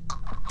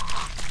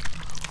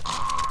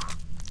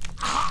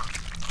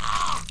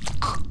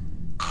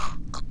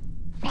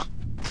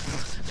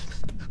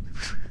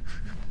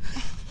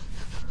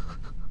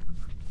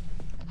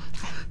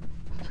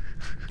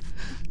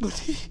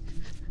 Mutti,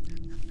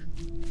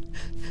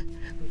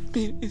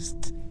 mir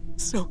ist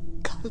so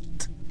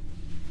kalt.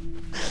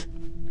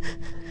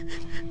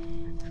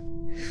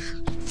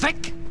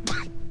 Weg!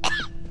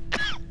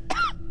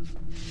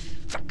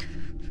 Weg!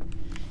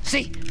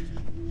 Sie!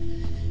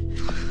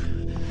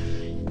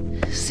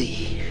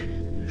 Sie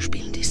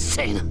spielen die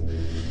Szene.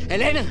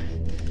 Helene,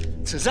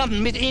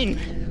 zusammen mit Ihnen.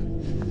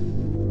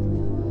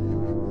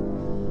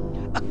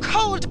 A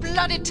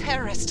cold-blooded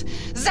terrorist.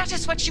 That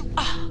is what you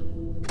are.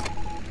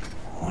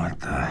 What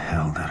the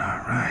hell did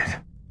I write?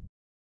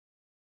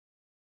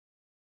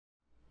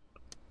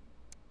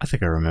 I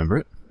think I remember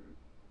it.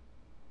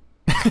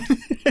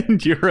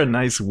 And you're a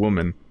nice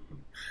woman.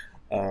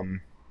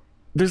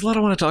 There's a lot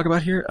I want to talk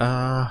about here.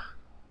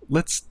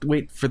 Let's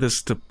wait for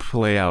this to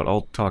play out.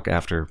 I'll talk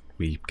after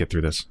we get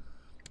through this.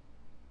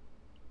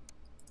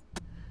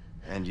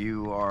 And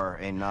you are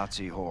a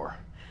Nazi whore.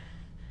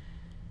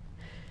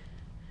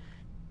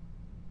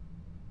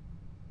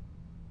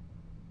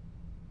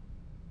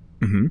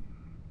 Mm-hmm.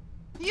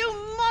 You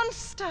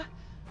monster!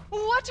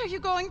 What are you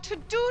going to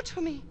do to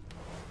me?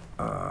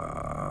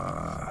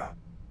 That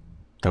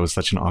was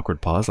such an awkward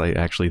pause, I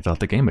actually thought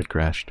the game had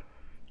crashed.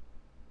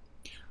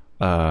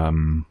 I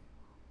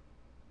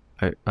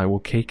will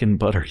cake and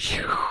butter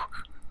you.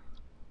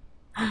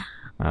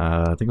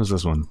 I think it was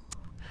this one.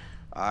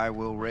 I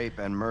will rape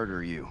and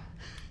murder you.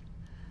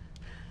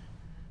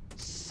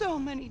 So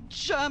many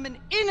German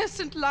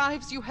innocent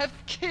lives you have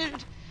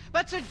killed,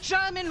 but the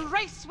German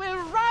race will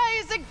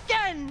rise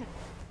again!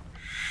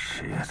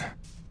 Shit.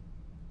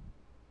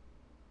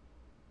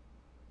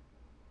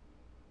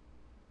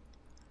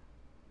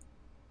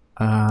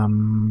 I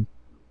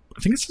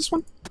think it's this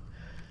one.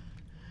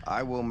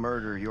 I will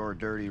murder your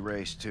dirty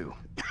race too.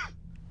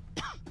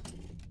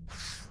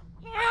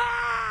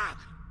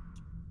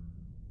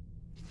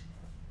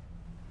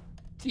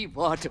 Die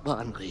Worte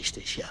waren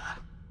richtig, ja.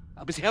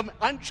 Aber Sie haben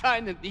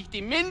anscheinend nicht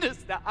die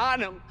mindeste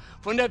Ahnung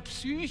von der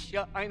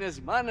Psyche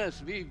eines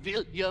Mannes wie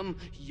William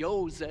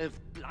Joseph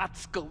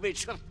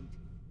Blazkowicz.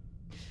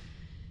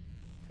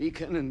 Wie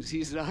können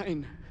Sie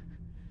sein,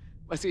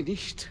 was Sie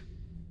nicht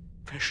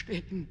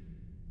verstehen?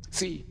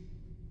 Sie.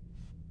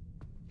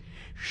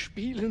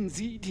 Spielen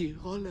Sie die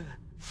Rolle.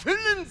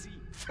 Füllen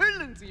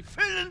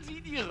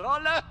Sie die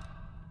Rolle.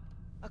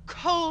 A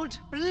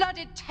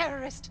cold-blooded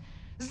terrorist.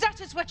 That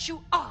is what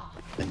you are.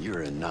 And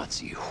you're a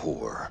Nazi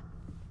whore.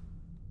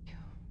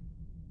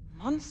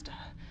 Monster.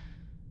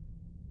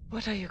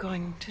 What are you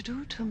going to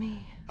do to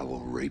me? I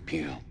will rape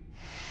you,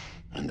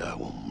 and I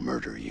will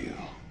murder you.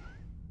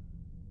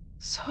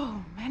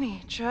 So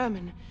many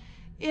German,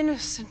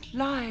 innocent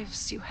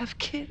lives you have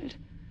killed.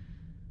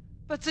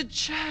 But the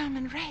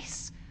German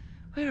race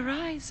will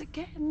rise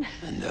again.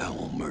 And I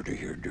will murder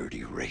your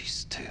dirty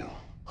race, too.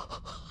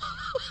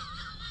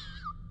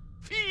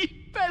 Viel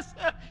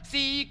besser.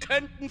 Sie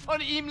könnten von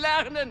ihm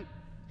lernen.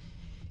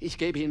 Ich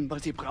gebe Ihnen,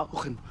 was Sie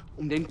brauchen,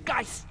 um den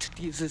Geist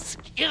dieses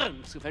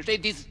Irren zu verstehen,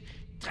 dieses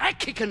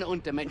dreckigen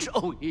Untermensch.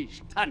 Oh,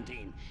 ich kannte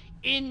ihn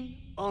in-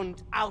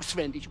 und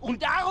auswendig.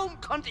 Und darum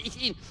konnte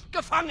ich ihn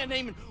gefangen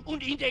nehmen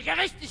und ihn der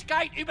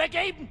Gerechtigkeit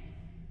übergeben.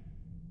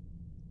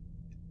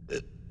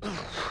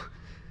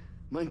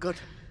 Mein Gott,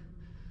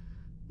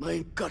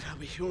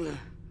 habe ich Hunger.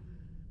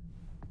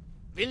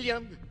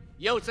 William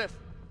Joseph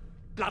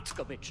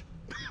Blazkowicz.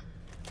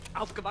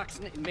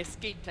 Aufgewachsen in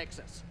Mesquite,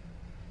 Texas.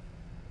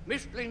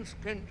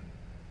 Mischlingskind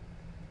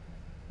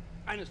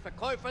eines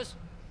Verkäufers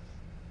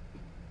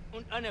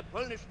und einer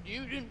polnischen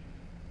Jüdin.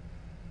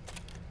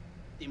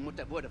 Die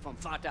Mutter wurde vom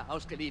Vater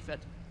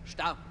ausgeliefert,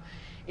 starb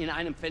in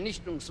einem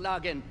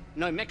Vernichtungslager in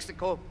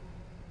Neumexiko.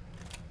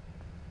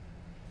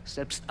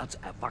 Selbst als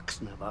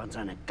Erwachsener waren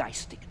seine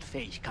geistigen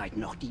Fähigkeiten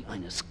noch die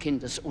eines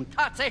Kindes. Und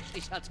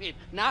tatsächlich, als wir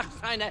nach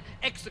seiner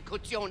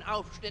Exekution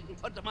aufschnitten,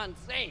 konnte man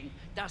sehen,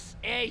 dass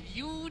er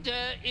Jude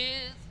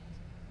ist.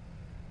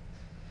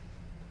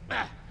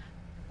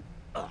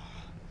 Oh.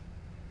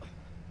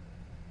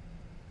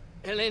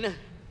 Helene,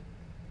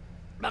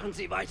 machen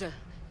Sie weiter.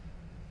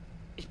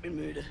 Ich bin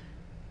müde.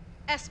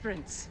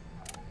 Aspirants,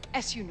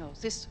 as you know,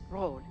 this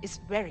role is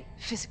very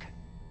physical.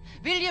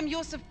 William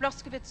Joseph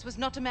Blazkowicz was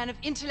not a man of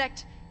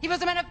intellect. He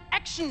was a man of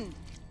action.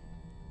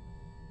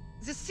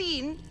 The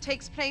scene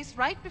takes place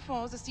right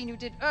before the scene you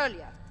did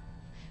earlier.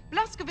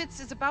 Blazkowicz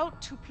is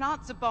about to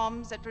plant the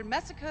bombs that will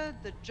massacre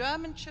the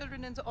German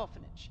children in the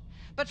orphanage.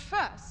 But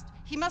first,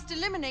 he must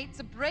eliminate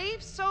the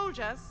brave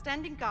soldiers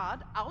standing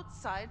guard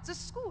outside the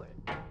school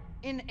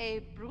in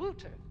a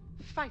brutal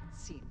fight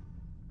scene.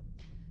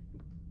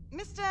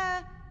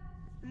 Mr.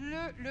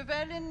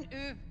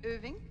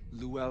 Llewellyn-Ewing?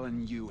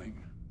 Llewellyn-Ewing.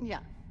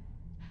 Yeah.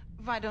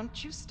 Why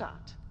don't you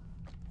start?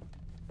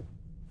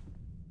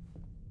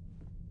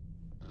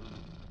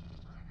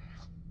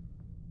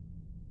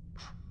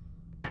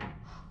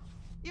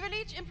 You will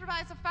each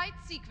improvise a fight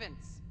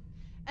sequence.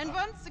 And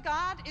once the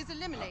guard is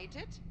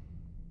eliminated,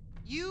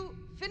 you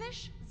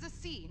finish the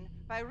scene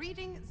by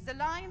reading the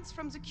lines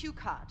from the cue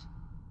card,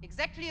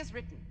 exactly as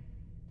written.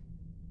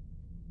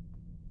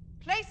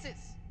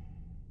 Places.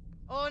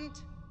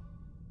 Und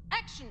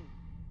action.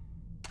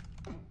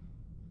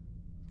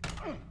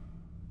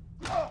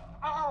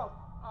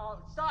 Oh,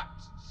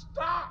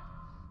 stop!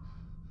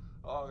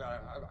 Oh,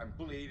 God, I'm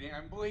bleeding.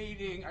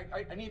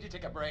 I need to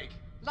take a break.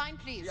 Line,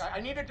 please. Yeah,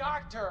 I need a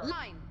doctor.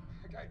 Line.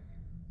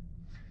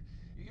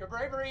 Your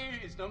bravery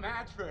is no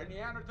match for a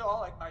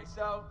Neanderthal like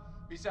myself.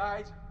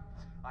 Besides,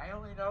 I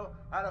only know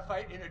how to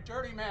fight in a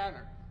dirty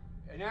manner.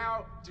 And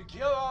now, to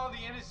kill all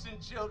the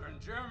innocent children,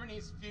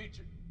 Germany's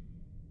future.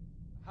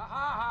 Ha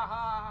ha ha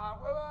ha!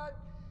 What?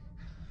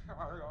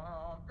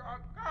 Oh,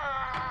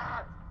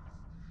 God!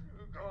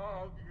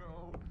 Oh,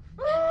 no!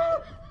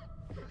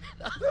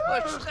 Das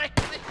war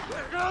schrecklich!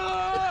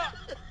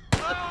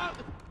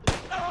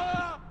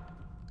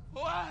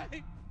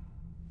 Why?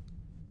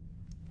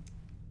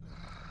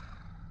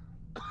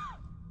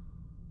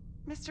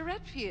 Mr.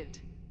 Redfield,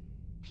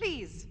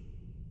 please.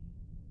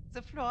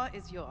 The floor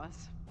is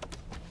yours.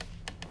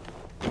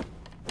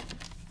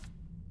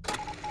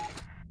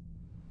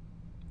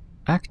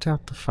 Act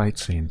out the fight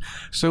scene.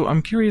 So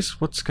I'm curious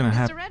what's gonna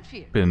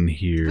happen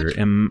here.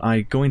 Am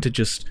I going to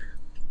just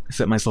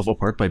set myself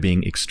apart by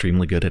being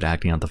extremely good at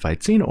acting out the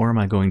fight scene, or am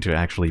I going to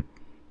actually,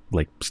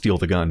 like, steal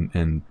the gun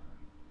and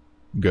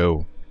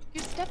go?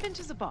 You step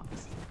into the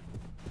box.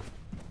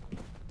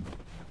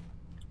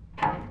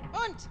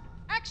 Und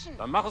action!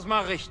 Dann mach es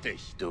mal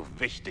richtig, du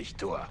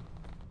Wichtigtuer.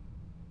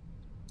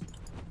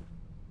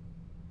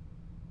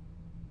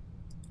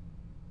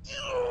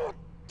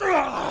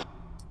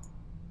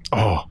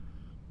 Oh.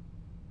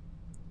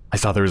 I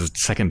thought there was a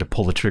second to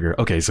pull the trigger.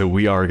 Okay, so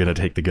we are gonna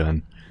take the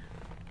gun.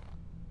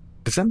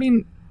 Does that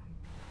mean...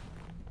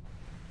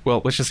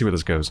 Well, let's just see where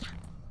this goes.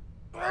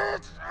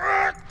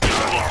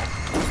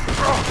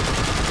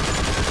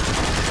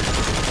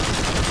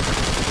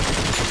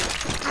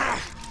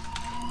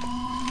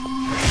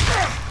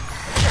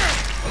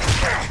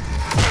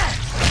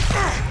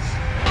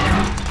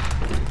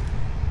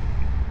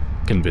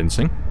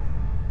 Convincing.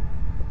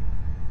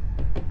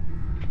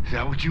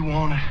 what you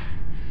wanted?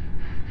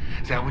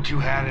 Is that what you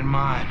had in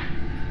mind?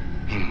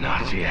 You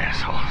Nazi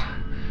assholes.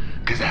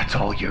 Because that's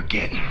all you're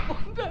getting.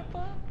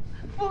 Wunderbar,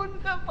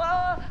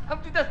 wunderbar.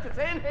 Haben Sie das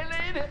gesehen,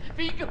 Helene?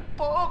 Wie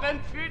geboren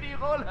für die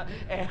Rolle.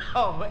 Er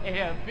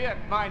wird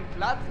mein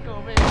Platz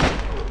gewinnen.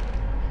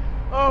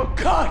 Oh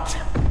Gott!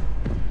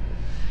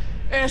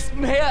 Er ist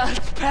mehr als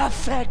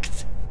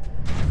perfekt.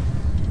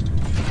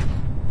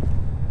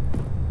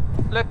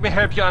 Let me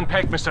help you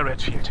unpack, Mr.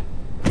 Redfield.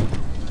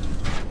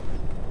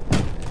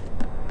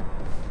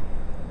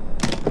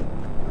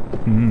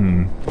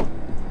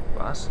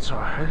 Was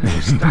zur Hölle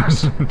ist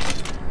das?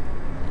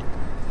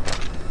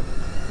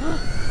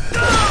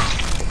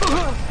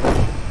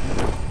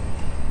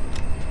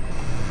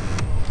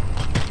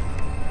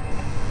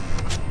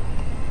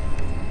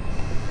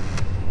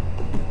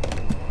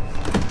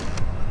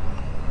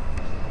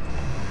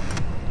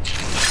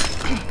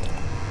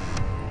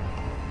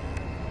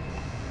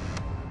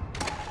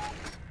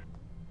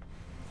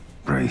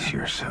 Brace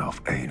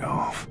yourself,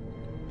 Adolf.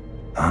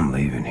 I'm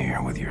leaving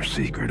here with your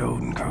secret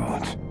Odin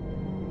codes.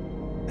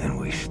 Then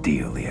we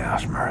steal the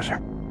Ausmerzer,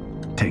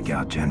 take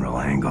out General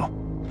Angle,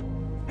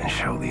 and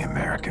show the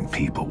American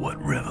people what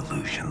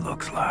revolution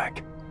looks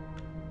like.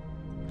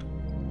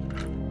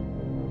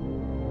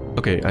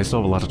 Okay, I still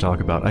have a lot to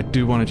talk about. I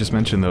do want to just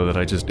mention, though, that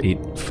I just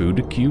ate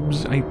food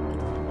cubes, I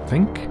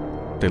think?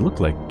 They look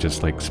like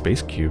just like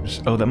space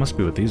cubes. Oh, that must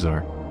be what these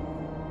are.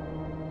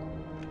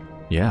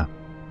 Yeah.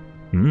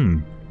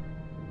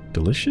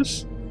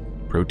 Delicious?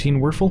 Protein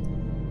Wurfel?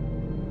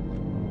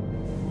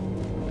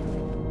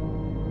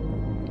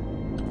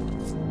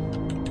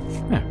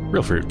 Yeah,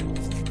 real fruit.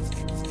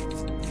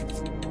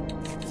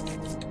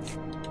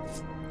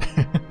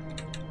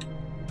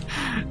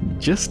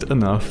 Just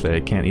enough that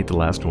I can't eat the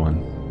last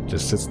one.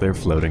 Just sits there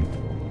floating.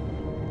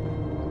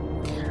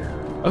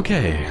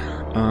 Okay,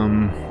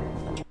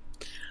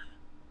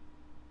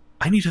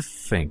 I need to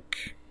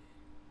think.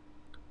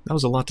 That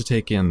was a lot to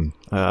take in.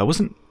 I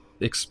wasn't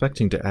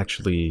expecting to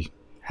actually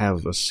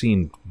have a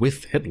scene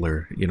with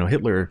Hitler. You know,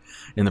 Hitler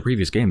in the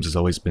previous games has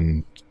always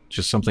been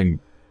just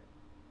something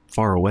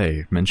far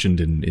away,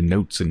 mentioned in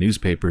notes and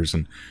newspapers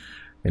and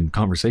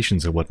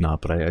conversations and whatnot,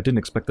 but I didn't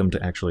expect them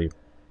to actually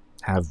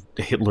have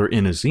Hitler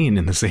in a scene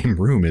in the same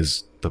room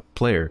as the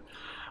player.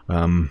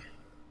 I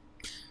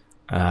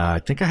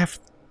think I have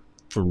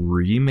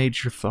 3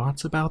 major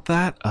thoughts about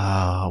that.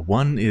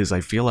 One is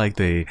I feel like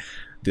they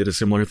did a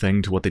similar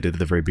thing to what they did at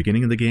the very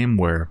beginning of the game,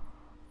 where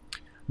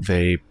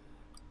they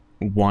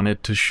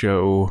wanted to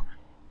show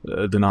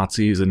the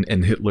Nazis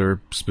and Hitler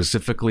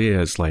specifically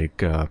as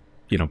like,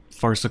 you know,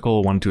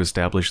 farcical, wanted to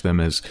establish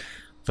them as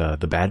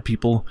the bad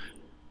people,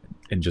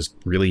 and just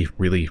really,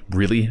 really,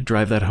 really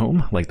drive that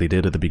home like they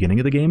did at the beginning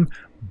of the game.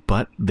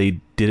 But they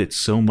did it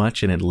so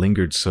much and it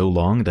lingered so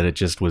long that it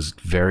just was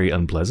very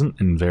unpleasant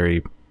and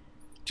very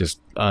just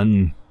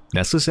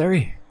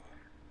unnecessary.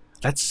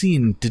 That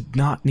scene did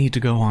not need to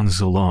go on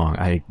so long.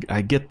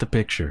 I get the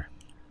picture.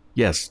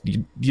 Yes,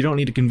 you don't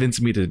need to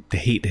convince me to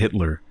hate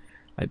Hitler.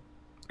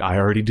 I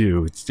already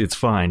do. It's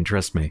fine,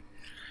 trust me.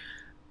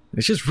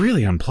 It's just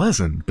really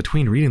unpleasant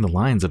between reading the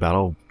lines about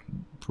I'll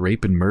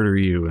rape and murder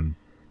you and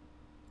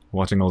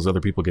watching all those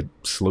other people get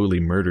slowly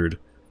murdered.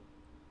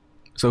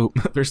 So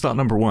there's thought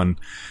number 1.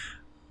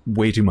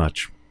 Way too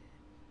much.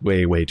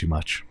 Way too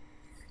much.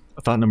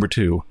 Thought number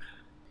 2.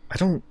 I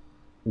don't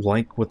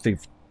like what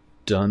they've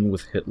done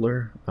with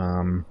Hitler.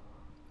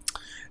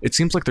 It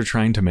seems like they're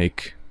trying to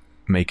make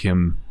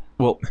him,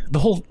 well, the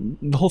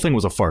whole thing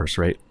was a farce,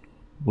 right?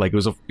 Like it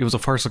was a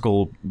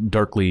farcical,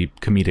 darkly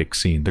comedic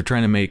scene. They're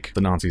trying to make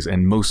the Nazis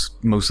and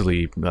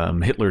mostly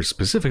Hitler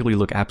specifically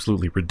look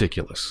absolutely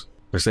ridiculous.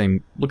 They're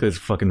saying, look at this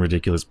fucking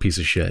ridiculous piece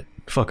of shit.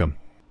 Fuck them.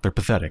 They're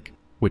pathetic.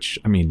 Which,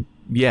 I mean,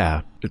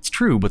 yeah, it's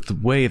true, but the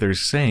way they're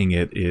saying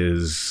it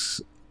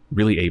is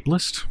really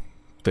ableist.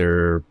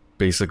 They're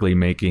basically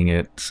making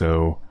it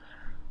so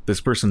this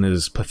person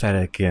is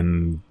pathetic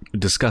and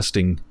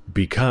disgusting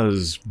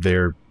because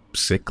they're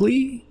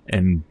sickly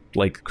and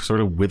like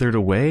sort of withered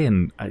away,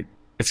 and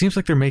it seems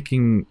like they're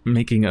making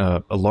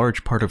a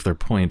large part of their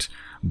point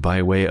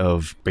by way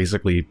of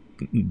basically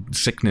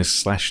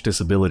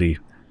sickness/disability,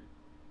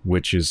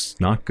 which is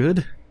not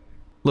good.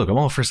 Look, I'm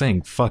all for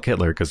saying fuck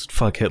Hitler, because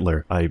fuck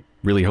Hitler. I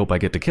really hope I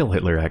get to kill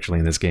Hitler actually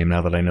in this game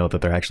now that I know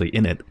that they're actually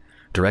in it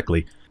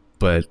directly,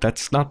 but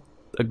that's not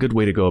a good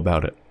way to go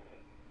about it.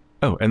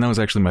 Oh, and that was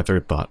actually my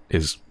third thought,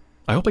 is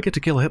I hope I get to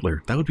kill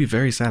Hitler. That would be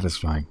very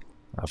satisfying.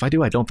 If I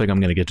do, I don't think I'm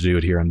going to get to do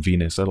it here on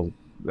Venus.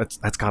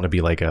 That's got to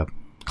be like a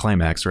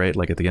climax, right?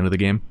 Like at the end of the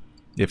game,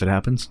 if it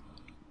happens.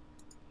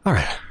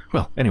 Alright,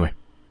 well, anyway.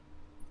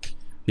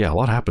 Yeah, a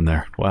lot happened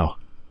there. Wow.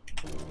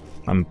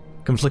 I'm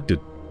conflicted.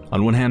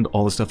 On one hand,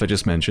 all the stuff I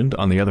just mentioned.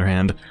 On the other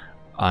hand,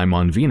 I'm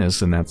on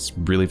Venus, and that's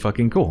really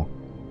fucking cool.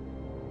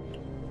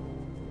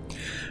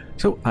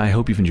 So, I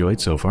hope you've enjoyed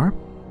so far,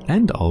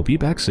 and I'll be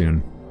back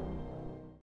soon.